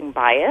pre-existing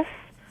bias.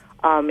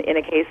 In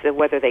a case of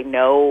whether they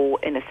know,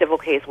 in a civil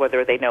case,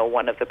 whether they know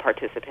one of the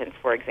participants,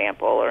 for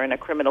example, or in a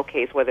criminal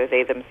case, whether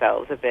they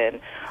themselves have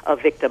been a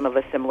victim of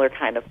a similar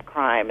kind of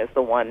crime as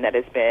the one that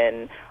has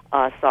been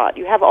sought.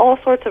 You have all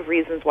sorts of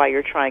reasons why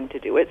you're trying to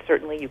do it.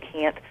 Certainly you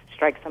can't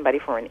strike somebody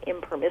for an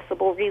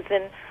impermissible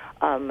reason,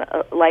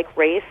 like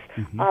race.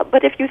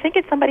 But if you think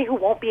it's somebody who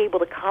won't be able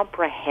to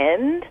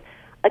comprehend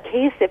a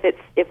case, if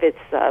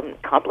it's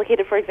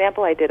complicated, for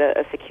example, I did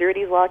a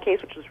securities law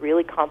case which was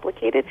really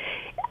complicated.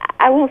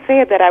 I won't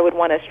say that I would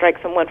want to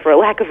strike someone for a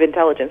lack of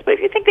intelligence, but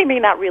if you think they may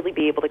not really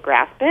be able to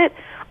grasp it,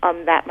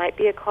 that might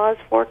be a cause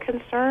for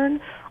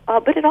concern.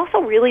 But it also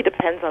really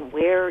depends on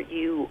where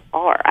you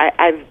are.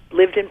 I've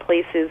lived in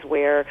places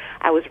where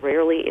I was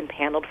rarely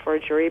impaneled for a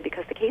jury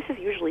because the case is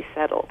usually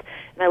settled.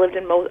 And I lived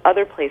in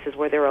other places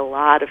where there are a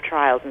lot of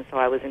trials, and so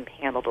I was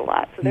impaneled a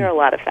lot. So there are a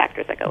lot of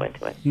factors that go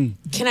into it.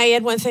 Can I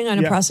add one thing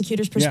on a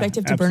prosecutor's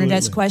perspective to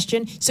Bernadette's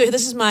question? So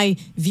this is my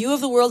view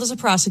of the world as a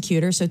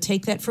prosecutor, so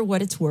take that for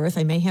what it's worth.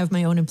 I may have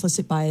my own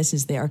implicit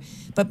biases there.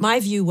 But my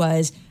view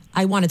was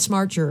I wanted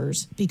smart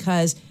jurors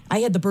because I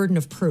had the burden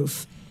of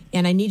proof.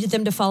 And I needed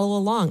them to follow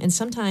along. And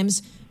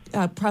sometimes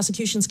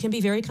prosecutions can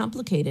be very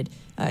complicated.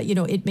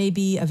 It may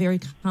be a very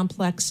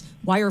complex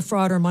wire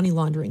fraud or money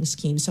laundering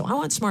scheme. So I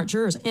want smart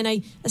jurors. And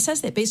I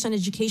assess that based on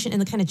education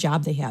and the kind of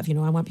job they have.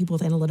 I want people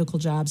with analytical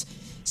jobs.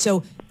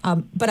 So,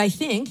 but I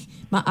think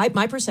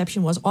my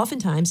perception was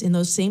oftentimes in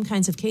those same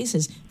kinds of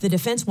cases, the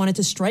defense wanted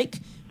to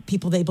strike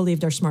people they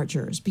believed are smart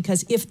jurors.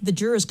 Because if the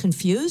juror is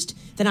confused,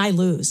 then I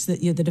lose.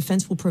 The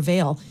defense will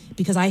prevail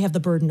because I have the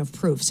burden of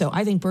proof. So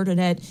I think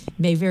Bernadette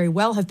may very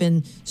well have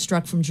been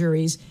struck from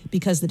juries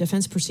because the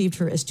defense perceived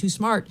her as too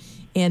smart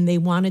and they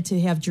wanted to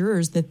have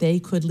jurors that they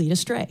could lead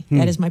astray.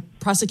 That is my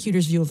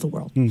prosecutor's view of the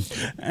world.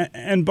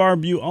 And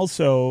Barb, you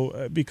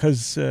also,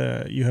 because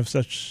you have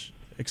such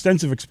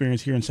extensive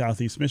experience here in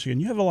Southeast Michigan,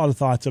 you have a lot of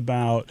thoughts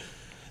about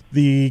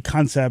the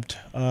concept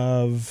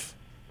of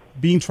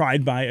being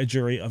tried by a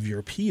jury of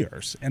your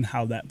peers and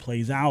how that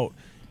plays out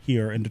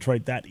here in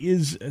Detroit. That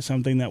is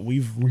something that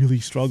we've really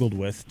struggled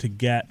with to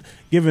get,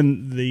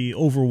 given the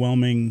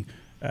overwhelming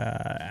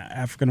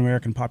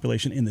African-American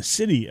population in the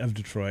city of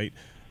Detroit.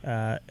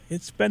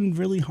 It's been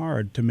really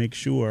hard to make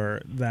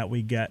sure that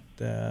we get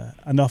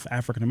enough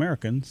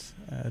African-Americans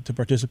to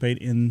participate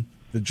in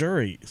the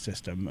jury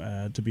system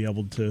to be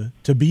able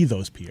to be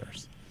those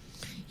peers.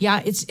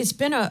 Yeah, it's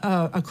been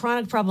a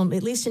chronic problem,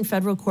 at least in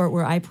federal court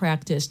where I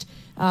practiced.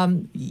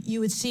 You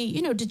would see,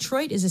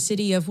 Detroit is a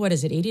city of,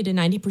 80 to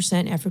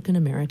 90%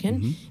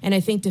 African-American. And I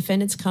think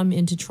defendants come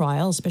into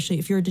trial, especially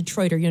if you're a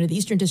Detroiter. The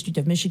Eastern District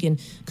of Michigan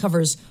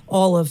covers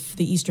all of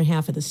the eastern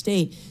half of the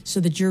state.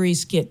 So the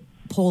juries get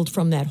pulled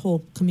from that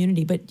whole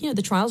community. But,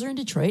 the trials are in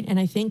Detroit. And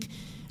I think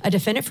a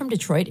defendant from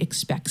Detroit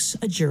expects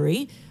a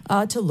jury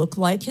to look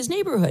like his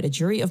neighborhood, a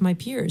jury of my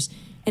peers.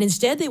 And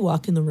instead, they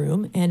walk in the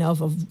room and of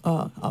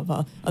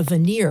a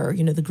veneer,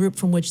 the group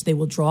from which they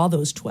will draw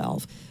those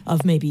 12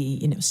 of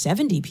maybe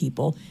 70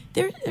 people.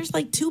 There's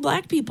like 2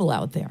 black people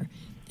out there,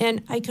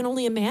 and I can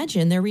only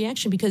imagine their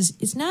reaction because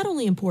it's not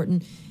only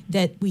important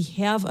that we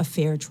have a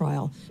fair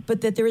trial,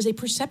 but that there is a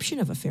perception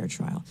of a fair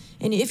trial.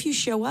 And if you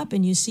show up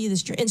and you see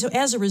this, and so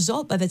as a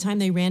result, by the time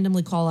they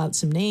randomly call out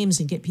some names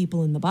and get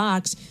people in the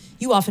box,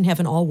 you often have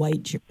an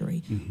all-white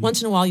jury.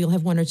 Once in a while, you'll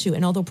have 1 or 2,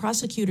 and although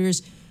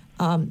prosecutors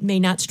may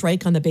not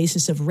strike on the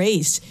basis of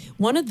race.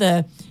 One of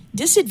the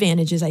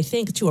disadvantages, I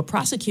think, to a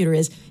prosecutor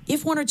is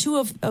if 1 or 2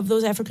 of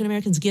those African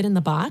Americans get in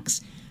the box,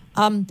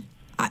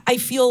 I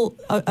feel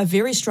a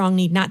very strong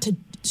need not to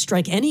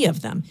strike any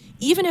of them,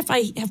 even if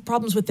I have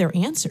problems with their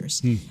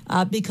answers,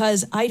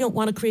 because I don't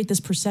want to create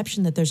this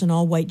perception that there's an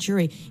all-white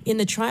jury. In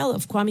the trial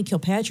of Kwame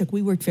Kilpatrick,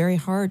 we worked very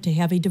hard to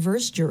have a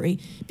diverse jury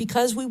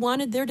because we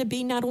wanted there to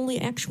be not only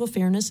actual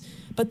fairness,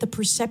 but the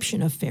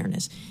perception of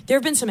fairness. There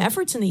have been some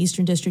efforts in the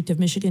Eastern District of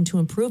Michigan to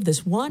improve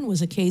this. One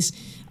was a case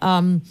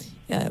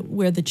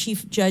where the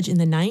chief judge in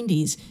the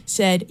 90s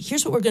said,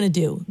 here's what we're going to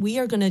do. We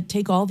are going to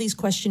take all these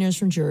questionnaires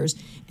from jurors,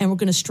 and we're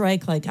going to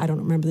strike, I don't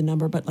remember the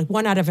number, but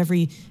 1 out of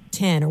every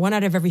 10 or 1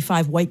 out of every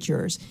 5 white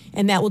jurors.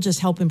 And that will just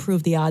help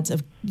improve the odds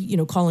of,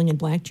 calling in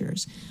black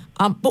jurors.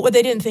 But what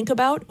they didn't think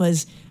about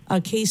was a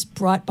case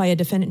brought by a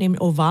defendant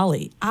named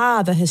O'Valley.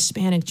 The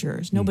Hispanic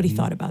jurors. Nobody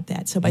thought about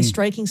that. So by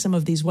striking some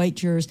of these white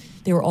jurors,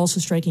 they were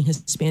also striking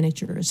Hispanic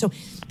jurors. So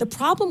the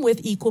problem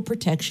with equal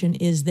protection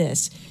is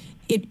this.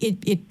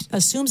 It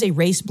assumes a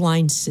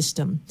race-blind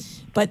system.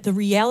 But the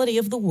reality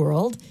of the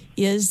world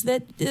is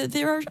that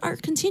there are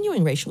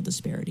continuing racial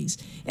disparities.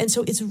 And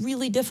so it's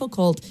really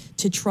difficult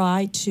to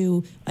try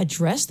to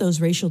address those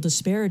racial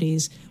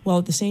disparities while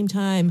at the same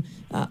time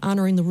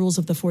honoring the rules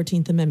of the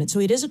 14th Amendment. So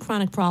it is a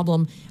chronic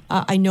problem.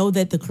 I know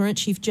that the current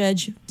Chief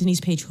Judge,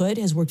 Denise Page Hood,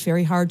 has worked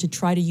very hard to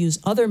try to use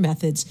other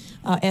methods,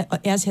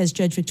 as has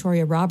Judge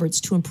Victoria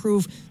Roberts, to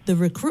improve the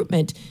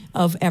recruitment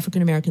of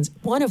African Americans,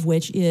 one of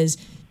which is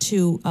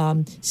to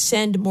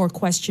send more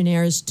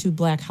questionnaires to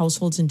black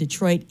households in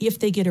Detroit if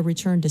they get a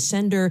return to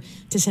sender,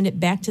 to send it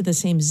back to the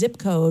same zip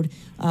code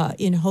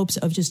in hopes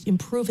of just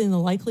improving the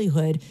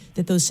likelihood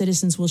that those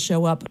citizens will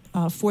show up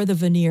for the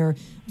veneer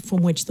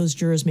from which those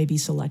jurors may be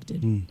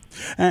selected.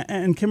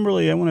 And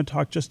Kimberly, I want to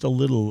talk just a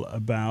little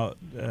about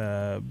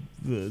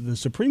the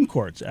Supreme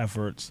Court's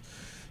efforts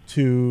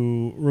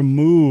to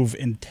remove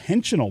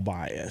intentional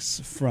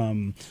bias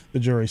from the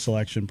jury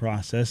selection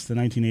process. The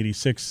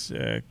 1986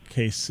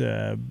 case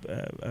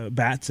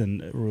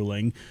Batson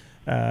ruling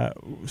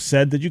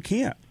said that you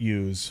can't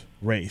use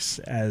race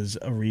as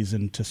a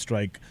reason to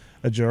strike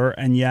a juror,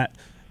 and yet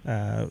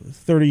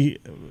 30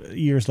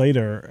 years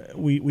later,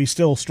 we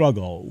still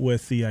struggle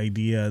with the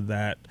idea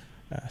that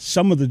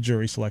some of the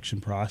jury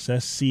selection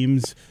process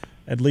seems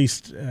at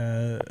least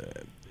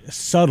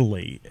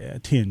subtly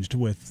tinged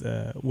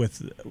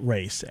with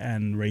race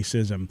and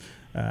racism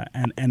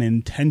and an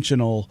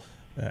intentional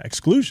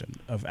exclusion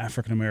of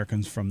African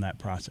Americans from that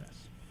process.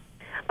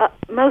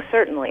 Most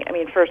certainly. I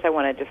mean, first I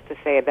wanted just to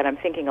say that I'm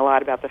thinking a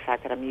lot about the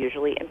fact that I'm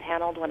usually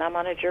impaneled when I'm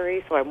on a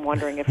jury, so I'm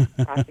wondering if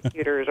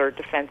prosecutors or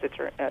defense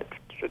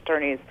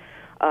attorneys,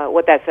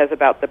 what that says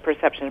about the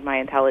perception of my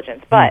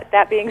intelligence. But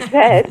that being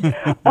said,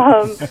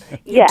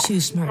 yes,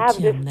 have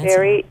this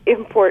very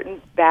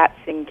important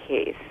Batson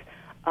case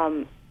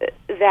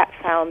that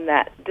found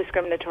that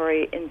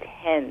discriminatory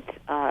intent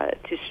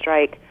to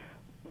strike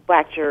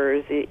black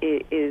jurors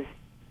is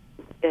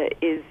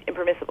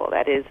impermissible.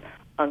 That is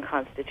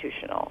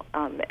unconstitutional,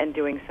 and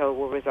doing so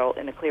will result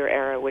in a clear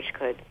error which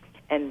could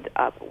end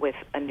up with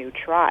a new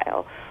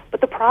trial.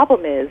 But the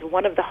problem is,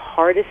 one of the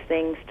hardest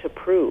things to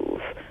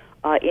prove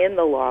in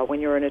the law when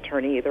you're an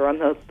attorney, either on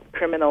the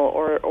criminal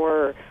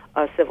or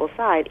civil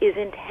side, is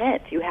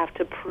intent. You have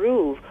to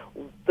prove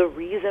the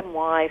reason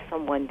why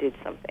someone did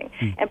something.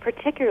 And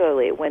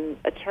particularly when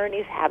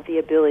attorneys have the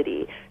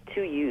ability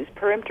to use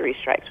peremptory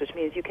strikes, which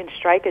means you can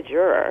strike a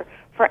juror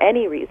for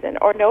any reason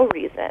or no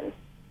reason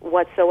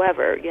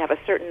whatsoever. You have a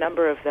certain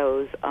number of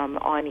those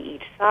on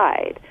each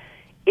side.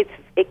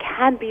 It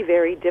can be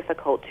very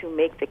difficult to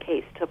make the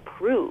case to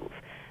prove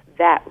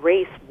that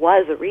race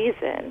was a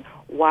reason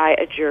why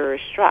a juror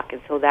struck.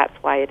 And so that's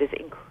why it is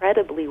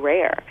incredibly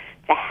rare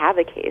to have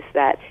a case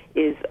that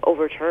is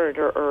overturned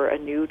or a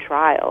new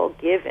trial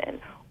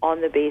given on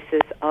the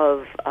basis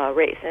of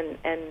race.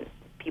 And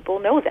people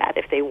know that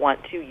if they want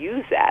to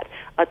use that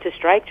to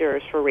strike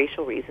jurors for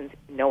racial reasons,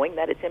 knowing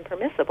that it's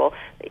impermissible,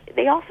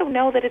 they also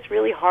know that it's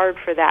really hard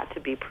for that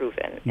to be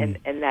proven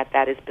and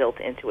that is built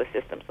into a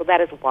system. So that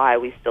is why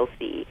we still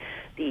see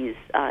these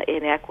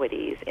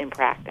inequities in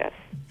practice.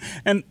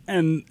 And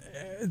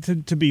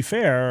to be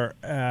fair,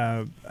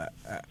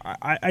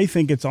 I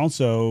think it's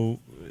also,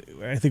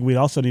 I think we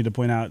also need to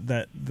point out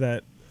that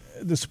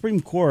the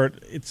Supreme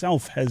Court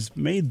itself has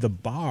made the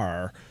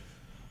bar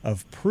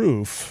of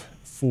proof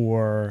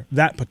for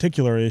that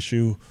particular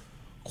issue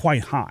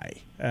quite high,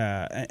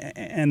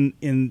 and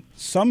in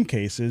some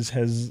cases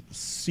has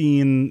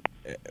seen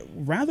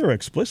rather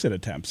explicit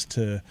attempts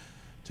to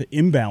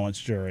imbalance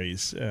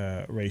juries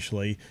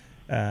racially.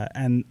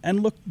 And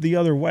look the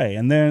other way.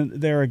 And then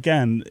there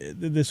again,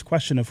 this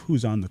question of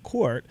who's on the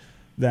court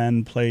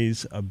then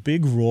plays a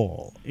big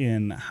role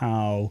in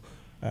how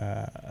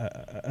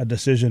a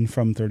decision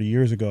from 30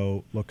 years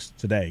ago looks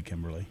today,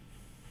 Kimberly.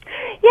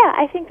 Yeah,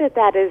 I think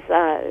that is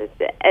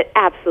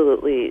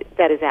absolutely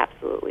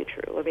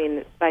true. I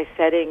mean, by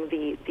setting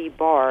the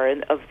bar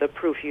of the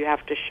proof, you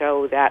have to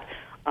show that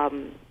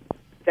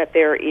that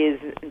there is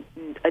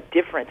a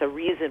difference, a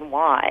reason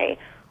why.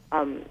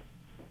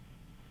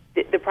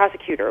 The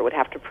prosecutor would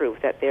have to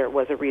prove that there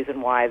was a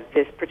reason why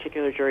this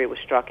particular jury was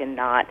struck and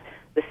not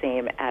the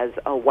same as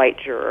a white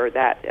juror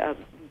that,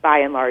 by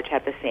and large,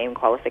 had the same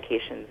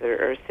qualifications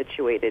or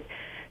situated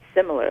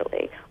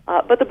similarly.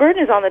 But the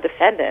burden is on the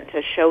defendant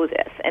to show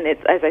this, and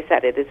it's, as I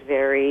said, it is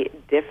very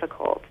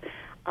difficult.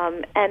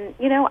 And,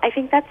 I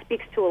think that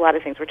speaks to a lot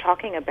of things. We're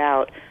talking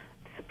about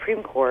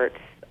Supreme Courts.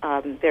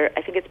 I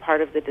think it's part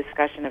of the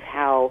discussion of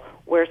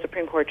where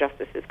Supreme Court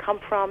justices come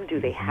from.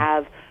 Do they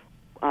have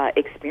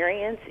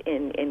experience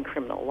in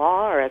criminal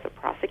law or as a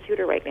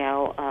prosecutor? Right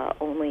now,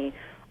 only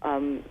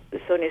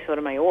Sonia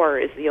Sotomayor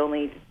is the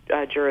only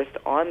jurist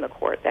on the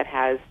court that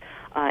has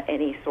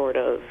any sort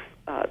of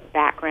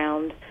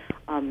background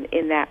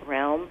in that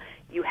realm.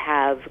 You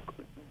have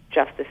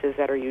justices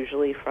that are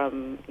usually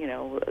from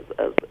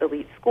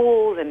elite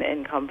schools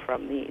and come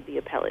from the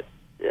appellate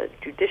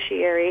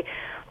judiciary.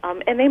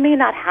 And they may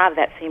not have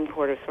that same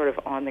sort of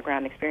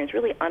on-the-ground experience,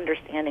 really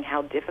understanding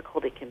how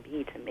difficult it can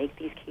be to make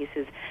these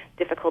cases,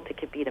 difficult it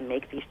can be to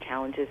make these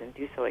challenges and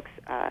do so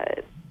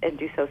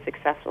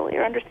successfully,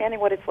 or understanding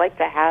what it's like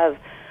to have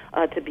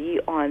to be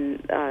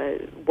on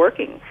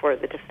working for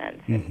the defense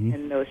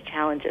in those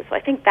challenges. So I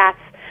think that's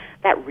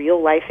that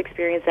real-life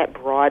experience, that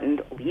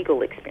broadened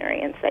legal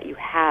experience that you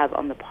have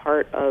on the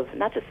part of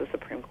not just the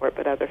Supreme Court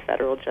but other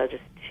federal judges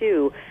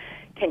too,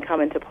 can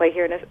come into play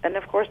here, and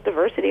of course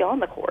diversity on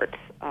the courts.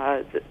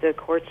 The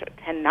courts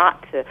tend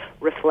not to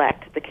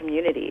reflect the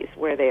communities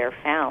where they are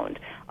found,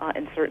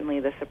 and certainly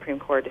the Supreme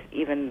Court,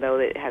 even though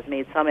it has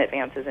made some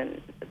advances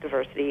in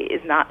diversity,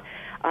 is not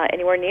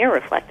anywhere near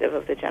reflective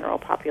of the general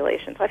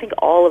population. So I think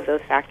all of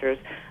those factors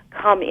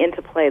come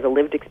into play, the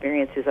lived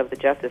experiences of the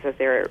justice as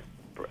they're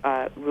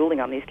ruling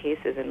on these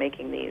cases and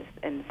making these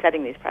and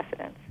setting these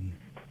precedents.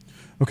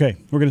 Okay,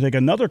 we're going to take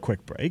another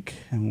quick break,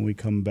 and when we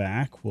come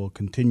back, we'll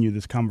continue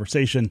this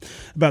conversation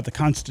about the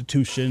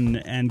Constitution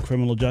and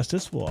criminal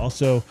justice. We'll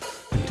also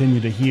continue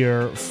to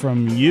hear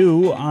from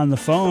you on the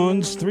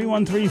phones.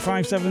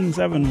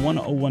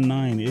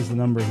 313-577-1019 is the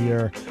number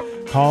here.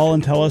 Call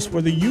and tell us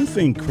whether you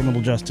think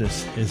criminal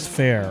justice is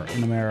fair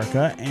in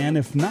America, and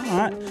if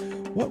not,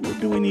 what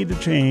do we need to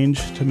change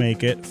to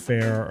make it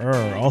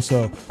fairer?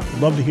 Also,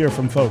 we'd love to hear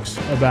from folks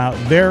about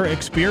their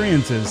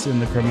experiences in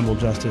the criminal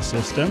justice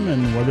system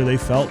and whether they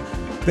felt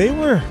they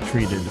were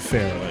treated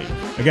fairly.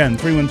 Again,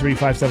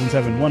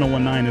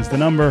 313-577-1019 is the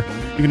number.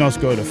 You can also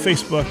go to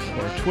Facebook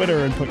or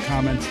Twitter and put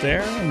comments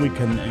there, and we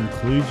can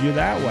include you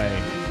that way.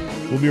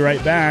 We'll be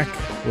right back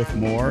with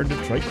more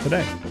Detroit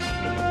Today.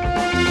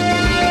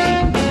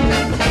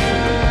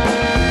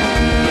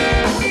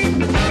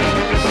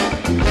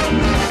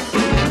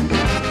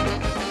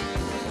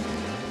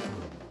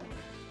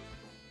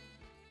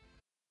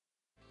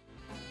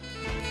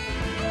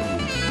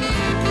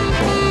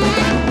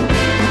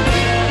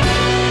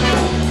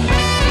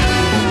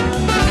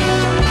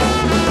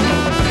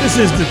 This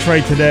is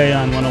Detroit Today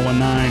on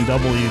 101.9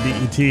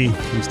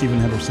 WDET. I'm Stephen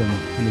Henderson,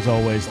 and as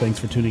always, thanks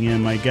for tuning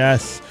in. My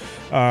guests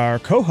are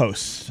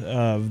co-hosts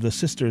of the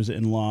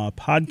Sisters-in-Law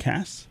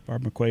podcast.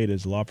 Barb McQuade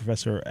is a law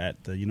professor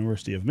at the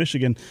University of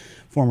Michigan,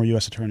 former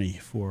U.S. Attorney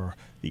for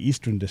the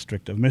Eastern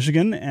District of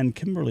Michigan, and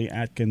Kimberly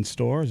Atkins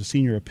Stohr is a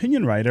senior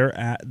opinion writer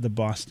at the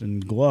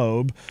Boston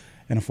Globe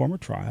and a former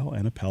trial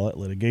and appellate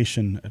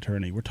litigation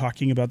attorney. We're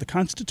talking about the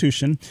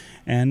Constitution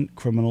and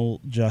criminal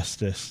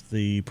justice,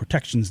 the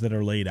protections that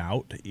are laid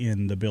out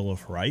in the Bill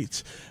of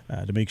Rights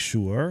to make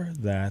sure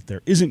that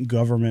there isn't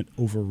government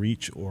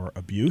overreach or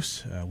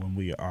abuse when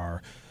we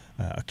are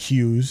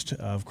accused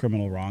of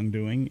criminal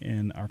wrongdoing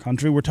in our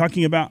country. We're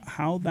talking about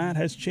how that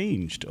has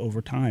changed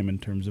over time in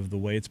terms of the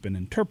way it's been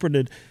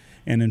interpreted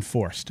and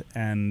enforced,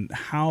 and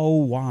how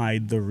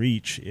wide the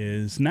reach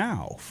is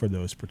now for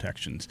those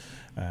protections.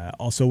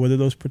 Also, whether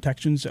those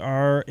protections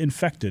are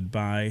infected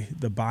by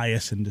the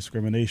bias and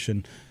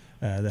discrimination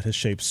that has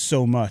shaped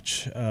so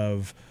much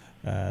of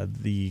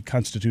the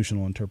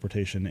constitutional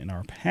interpretation in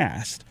our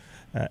past.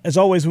 As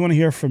always, we want to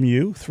hear from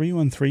you.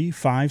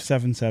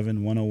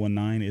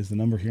 313-577-1019 is the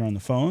number here on the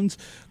phones.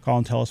 Call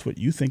and tell us what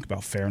you think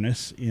about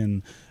fairness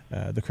in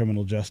the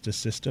criminal justice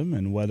system,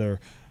 and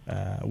whether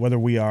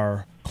we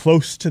are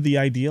close to the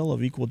ideal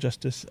of equal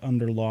justice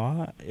under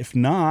law. If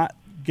not,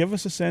 give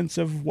us a sense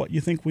of what you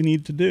think we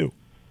need to do.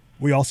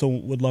 We also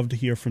would love to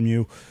hear from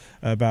you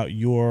about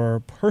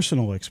your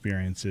personal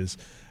experiences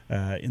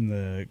in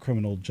the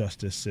criminal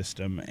justice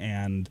system,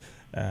 and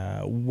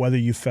whether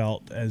you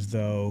felt as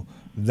though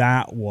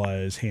that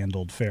was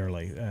handled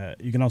fairly.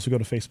 You can also go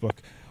to Facebook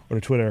or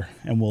to Twitter,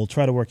 and we'll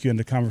try to work you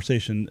into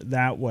conversation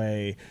that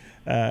way.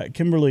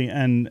 Kimberly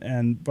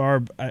and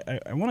Barb,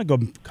 I want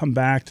to come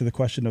back to the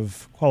question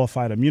of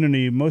qualified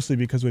immunity, mostly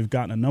because we've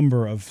gotten a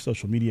number of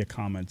social media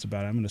comments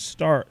about it. I'm going to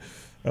start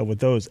with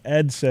those.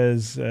 Ed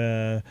says,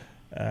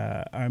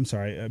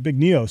 Big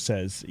Neo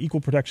says, equal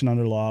protection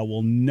under law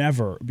will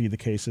never be the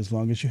case as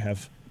long as you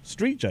have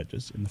street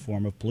judges in the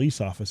form of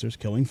police officers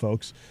killing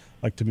folks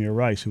like Tamir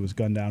Rice, who was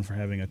gunned down for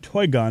having a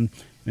toy gun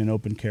in an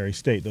open carry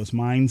state. Those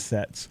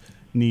mindsets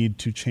need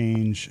to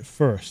change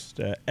first.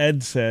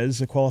 Ed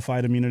says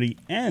qualified immunity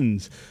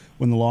ends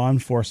when the law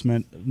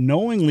enforcement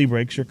knowingly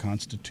breaks your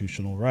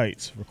constitutional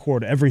rights.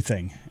 Record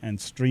everything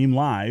and stream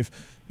live,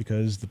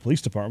 because the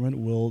police department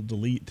will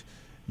delete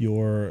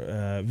your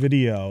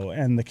video.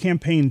 And the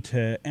campaign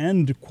to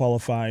end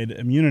qualified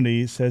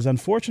immunity says,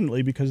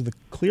 unfortunately, because of the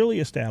clearly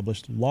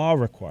established law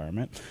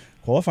requirement,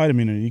 qualified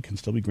immunity can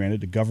still be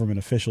granted to government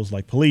officials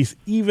like police,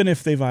 even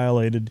if they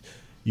violated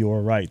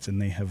your rights.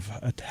 And they have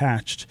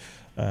attached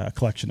a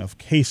collection of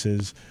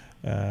cases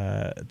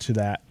to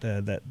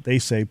that they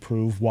say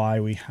prove why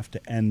we have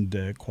to end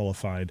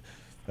qualified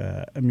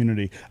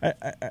immunity.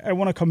 I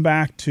want to come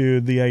back to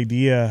the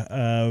idea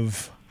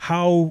of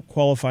how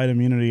qualified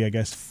immunity, I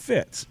guess,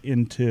 fits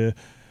into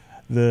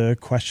the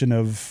question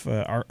of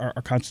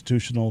our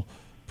constitutional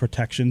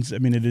protections. I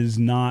mean, it is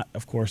not,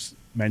 of course,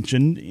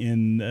 mentioned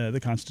in the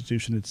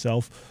Constitution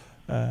itself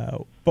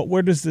But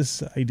where does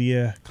this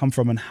idea come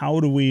from, and how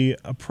do we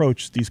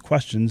approach these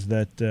questions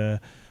that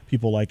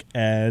people like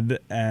Ed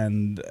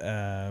and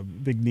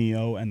Big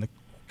Neo and the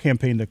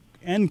campaign to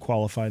end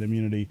qualified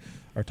immunity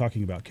are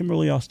talking about?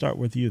 Kimberly, I'll start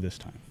with you this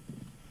time.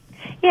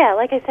 Yeah,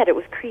 like I said, it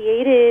was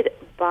created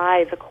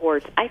by the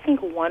courts. I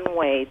think one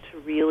way to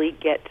really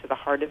get to the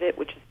heart of it,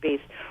 which is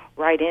based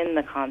right in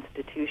the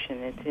Constitution,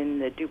 it's in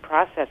the Due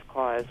Process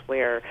Clause,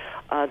 where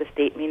the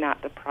state may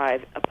not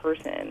deprive a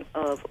person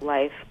of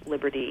life,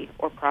 liberty,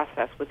 or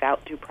process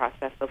without due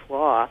process of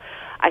law.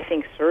 I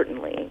think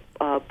certainly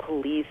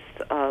police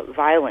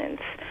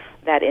violence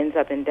that ends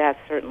up in death,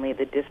 certainly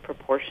the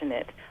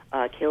disproportionate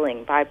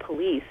killing by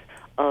police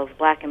of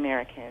Black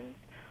Americans,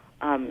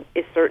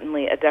 is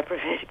certainly a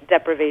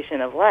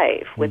deprivation of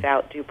life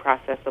without due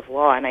process of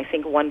law. And I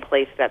think one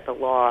place that the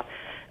law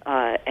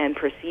and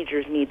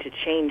procedures need to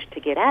change to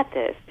get at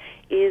this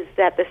is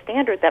that the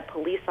standard that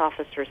police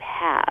officers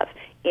have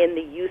in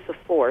the use of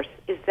force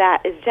is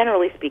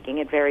generally speaking,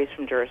 it varies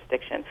from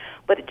jurisdiction,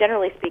 but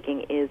generally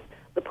speaking is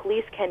the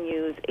police can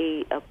use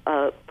a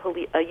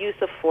use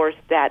of force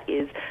that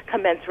is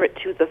commensurate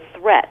to the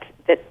threat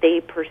that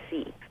they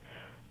perceive.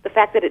 The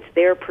fact that it's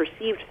their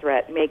perceived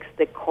threat makes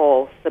the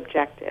call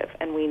subjective,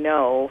 and we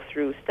know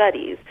through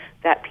studies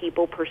that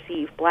people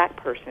perceive Black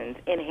persons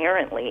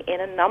inherently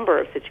in a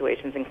number of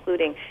situations,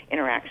 including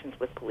interactions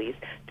with police,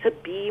 to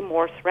be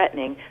more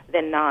threatening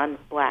than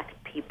non-Black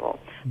people.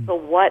 So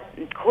what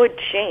could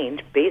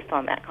change based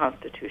on that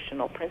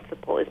constitutional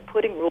principle is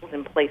putting rules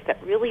in place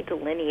that really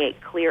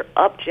delineate clear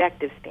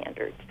objective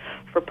standards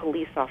for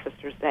police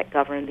officers that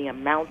govern the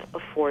amount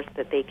of force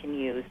that they can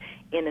use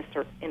in a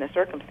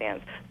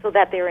circumstance, so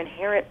that their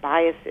inherent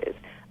biases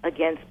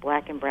against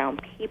Black and brown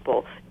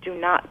people do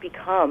not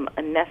become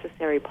a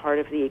necessary part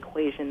of the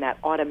equation that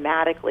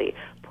automatically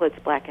puts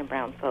Black and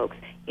brown folks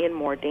in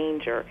more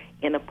danger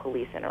in a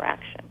police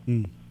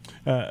interaction.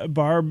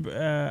 Barb,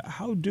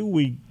 how do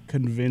we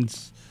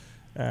convince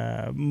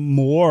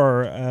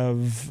more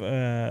of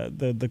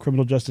the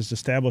criminal justice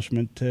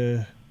establishment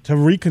to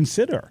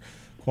reconsider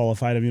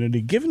qualified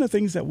immunity, given the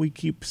things that we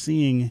keep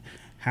seeing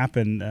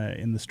happen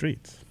in the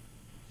streets?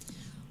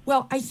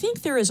 Well, I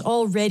think there is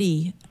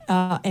already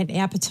an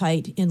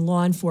appetite in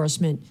law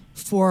enforcement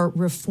for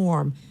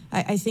reform.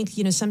 I think,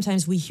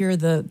 sometimes we hear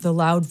the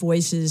loud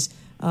voices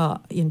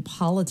in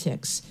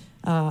politics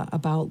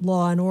about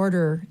law and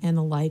order and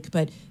the like.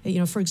 But,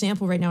 for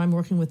example, right now I'm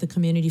working with the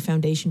Community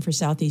Foundation for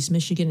Southeast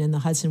Michigan and the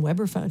Hudson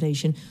Weber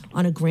Foundation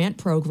on a grant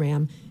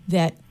program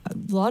that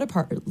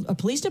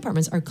police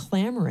departments are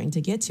clamoring to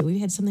get to. We've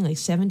had something like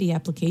 70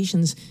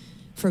 applications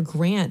for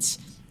grants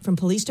from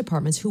police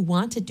departments who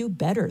want to do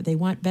better. They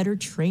want better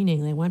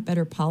training. They want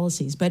better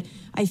policies. But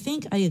I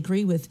think I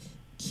agree with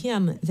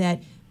Kim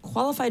that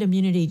qualified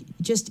immunity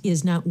just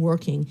is not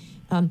working.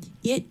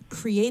 It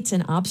creates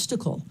an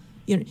obstacle.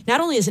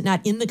 Not only is it not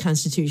in the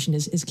Constitution,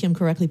 as Kim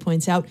correctly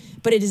points out,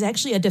 but it is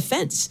actually a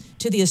defense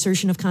to the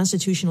assertion of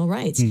constitutional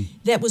rights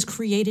that was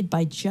created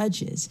by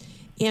judges.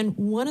 And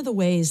one of the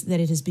ways that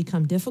it has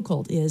become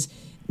difficult is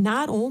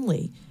not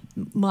only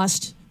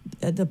must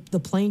the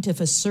plaintiff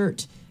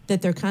assert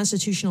that their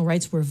constitutional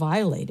rights were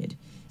violated,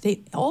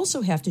 they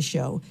also have to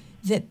show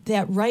that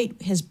that right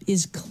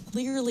is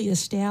clearly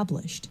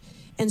established.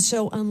 And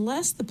so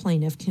unless the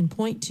plaintiff can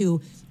point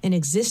to an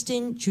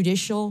existing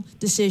judicial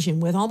decision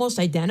with almost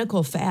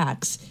identical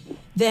facts,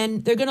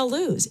 then they're going to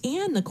lose.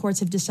 And the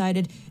courts have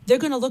decided they're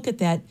going to look at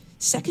that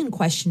second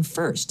question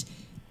first.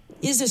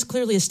 Is this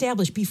clearly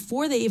established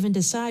before they even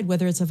decide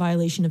whether it's a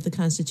violation of the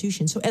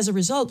Constitution? So as a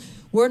result,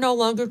 we're no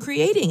longer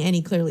creating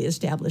any clearly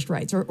established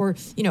rights or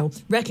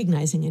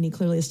recognizing any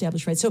clearly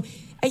established rights. So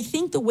I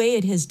think the way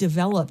it has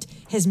developed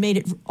has made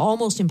it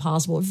almost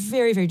impossible,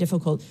 very, very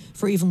difficult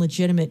for even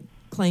legitimate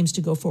claims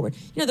to go forward.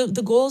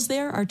 The goals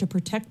there are to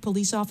protect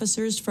police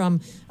officers from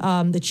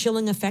the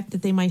chilling effect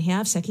that they might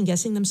have,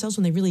 second-guessing themselves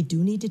when they really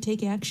do need to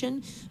take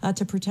action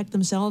to protect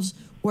themselves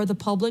or the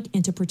public,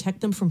 and to protect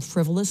them from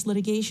frivolous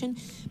litigation.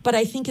 But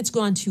I think it's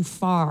gone too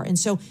far. And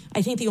so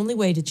I think the only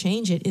way to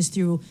change it is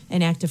through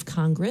an act of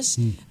Congress.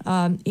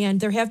 And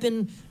there have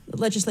been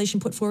legislation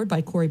put forward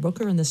by Cory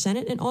Booker in the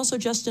Senate, and also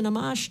Justin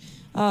Amash,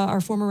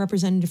 our former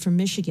representative from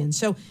Michigan.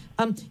 So,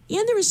 and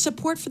there is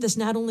support for this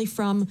not only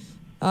from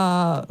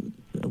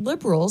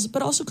liberals,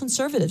 but also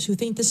conservatives who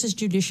think this is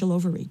judicial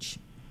overreach.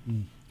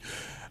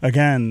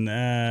 Again,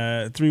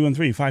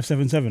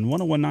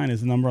 313-577-1019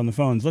 is the number on the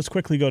phones. Let's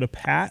quickly go to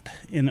Pat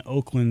in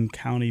Oakland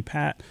County.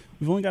 Pat,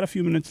 we've only got a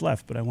few minutes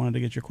left, but I wanted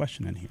to get your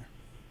question in here.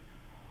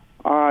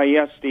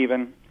 Yes,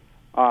 Stephen.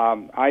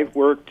 I've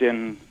worked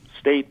in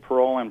state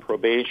parole and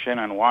probation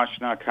in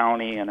Washtenaw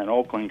County and in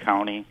Oakland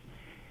County.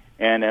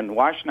 And in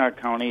Washtenaw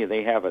County,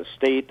 they have a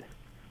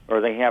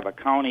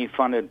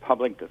county-funded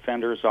public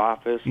defender's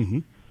office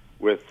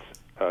with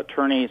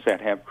attorneys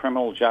that have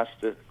criminal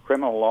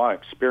law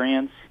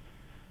experience,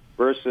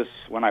 versus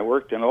when I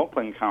worked in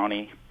Oakland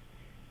County,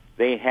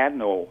 they had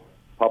no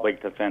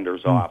public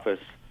defender's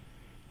office.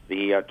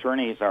 The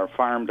attorneys are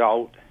farmed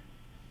out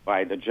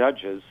by the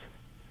judges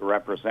to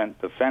represent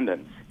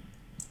defendants.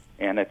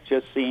 And it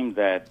just seemed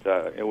that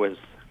it was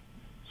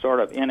sort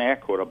of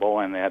inequitable,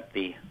 and that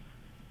the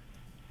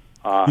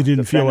you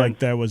didn't feel like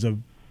that was a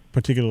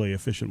particularly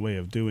efficient way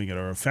of doing it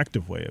or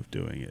effective way of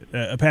doing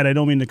it. Pat, I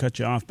don't mean to cut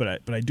you off, but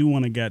I do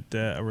want to get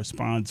a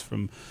response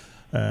from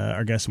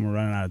our guest, and we're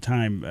running out of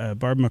time.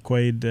 Barb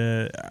McQuade,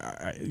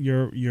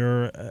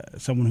 you're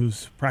someone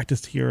who's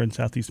practiced here in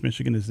Southeast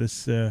Michigan. Is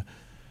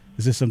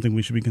this something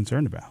we should be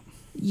concerned about?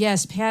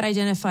 Yes, Pat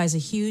identifies a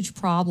huge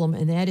problem,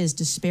 and that is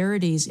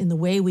disparities in the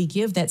way we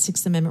give that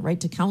Sixth Amendment right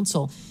to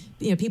counsel.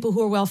 People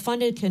who are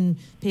well-funded can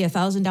pay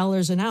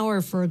 $1,000 an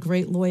hour for a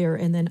great lawyer,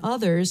 and then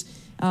others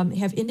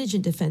have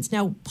indigent defense.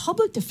 Now,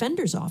 public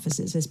defenders'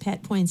 offices, as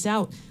Pat points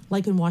out,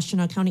 like in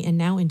Washtenaw County and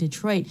now in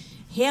Detroit,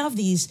 have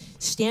these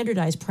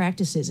standardized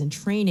practices and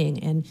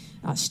training and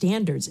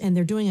standards, and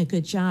they're doing a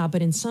good job.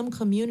 But in some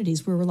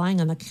communities, we're relying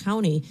on the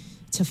county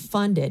to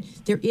fund it.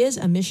 There is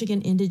a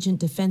Michigan Indigent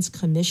Defense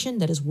Commission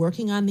that is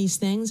working on these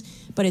things,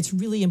 but it's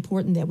really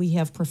important that we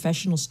have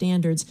professional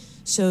standards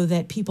so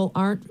that people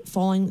aren't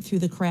falling through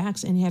the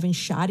cracks and having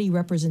shoddy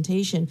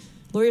representation.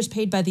 Lawyers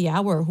paid by the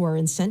hour who are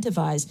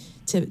incentivized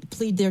to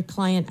plead their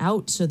client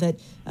out so that,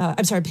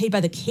 paid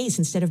by the case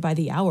instead of by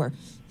the hour,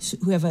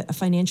 who have a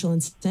financial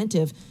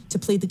incentive to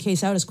plead the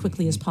case out as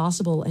quickly as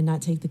possible and not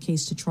take the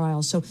case to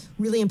trial. So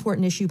really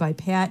important issue by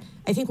Pat.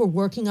 I think we're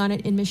working on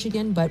it in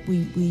Michigan, but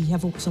we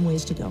have some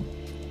ways to go.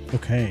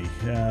 Okay.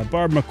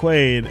 Barb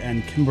McQuade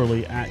and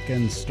Kimberly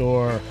Atkins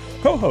Stohr,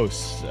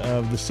 co-hosts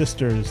of the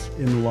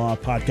Sisters-in-Law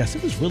podcast.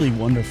 It was really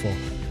wonderful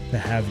to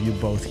have you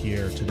both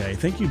here today.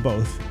 Thank you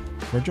both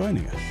for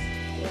joining us.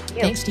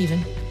 Thanks,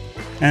 Stephen.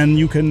 And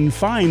you can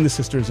find the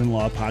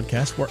Sisters-in-Law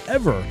podcast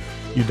wherever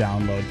you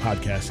download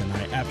podcasts, and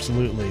I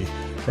absolutely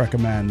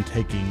recommend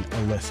taking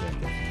a listen.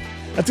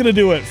 That's going to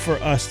do it for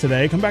us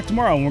today. Come back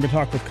tomorrow and we're going to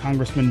talk with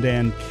Congressman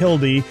Dan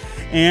Kildee.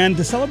 And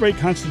to celebrate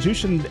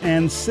Constitution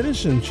and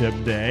Citizenship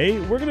Day,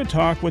 we're going to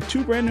talk with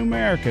two brand new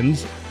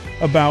Americans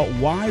about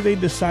why they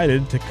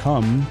decided to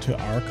come to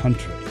our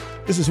country.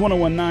 This is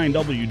 101.9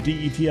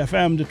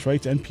 WDET-FM,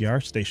 Detroit's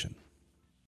NPR station.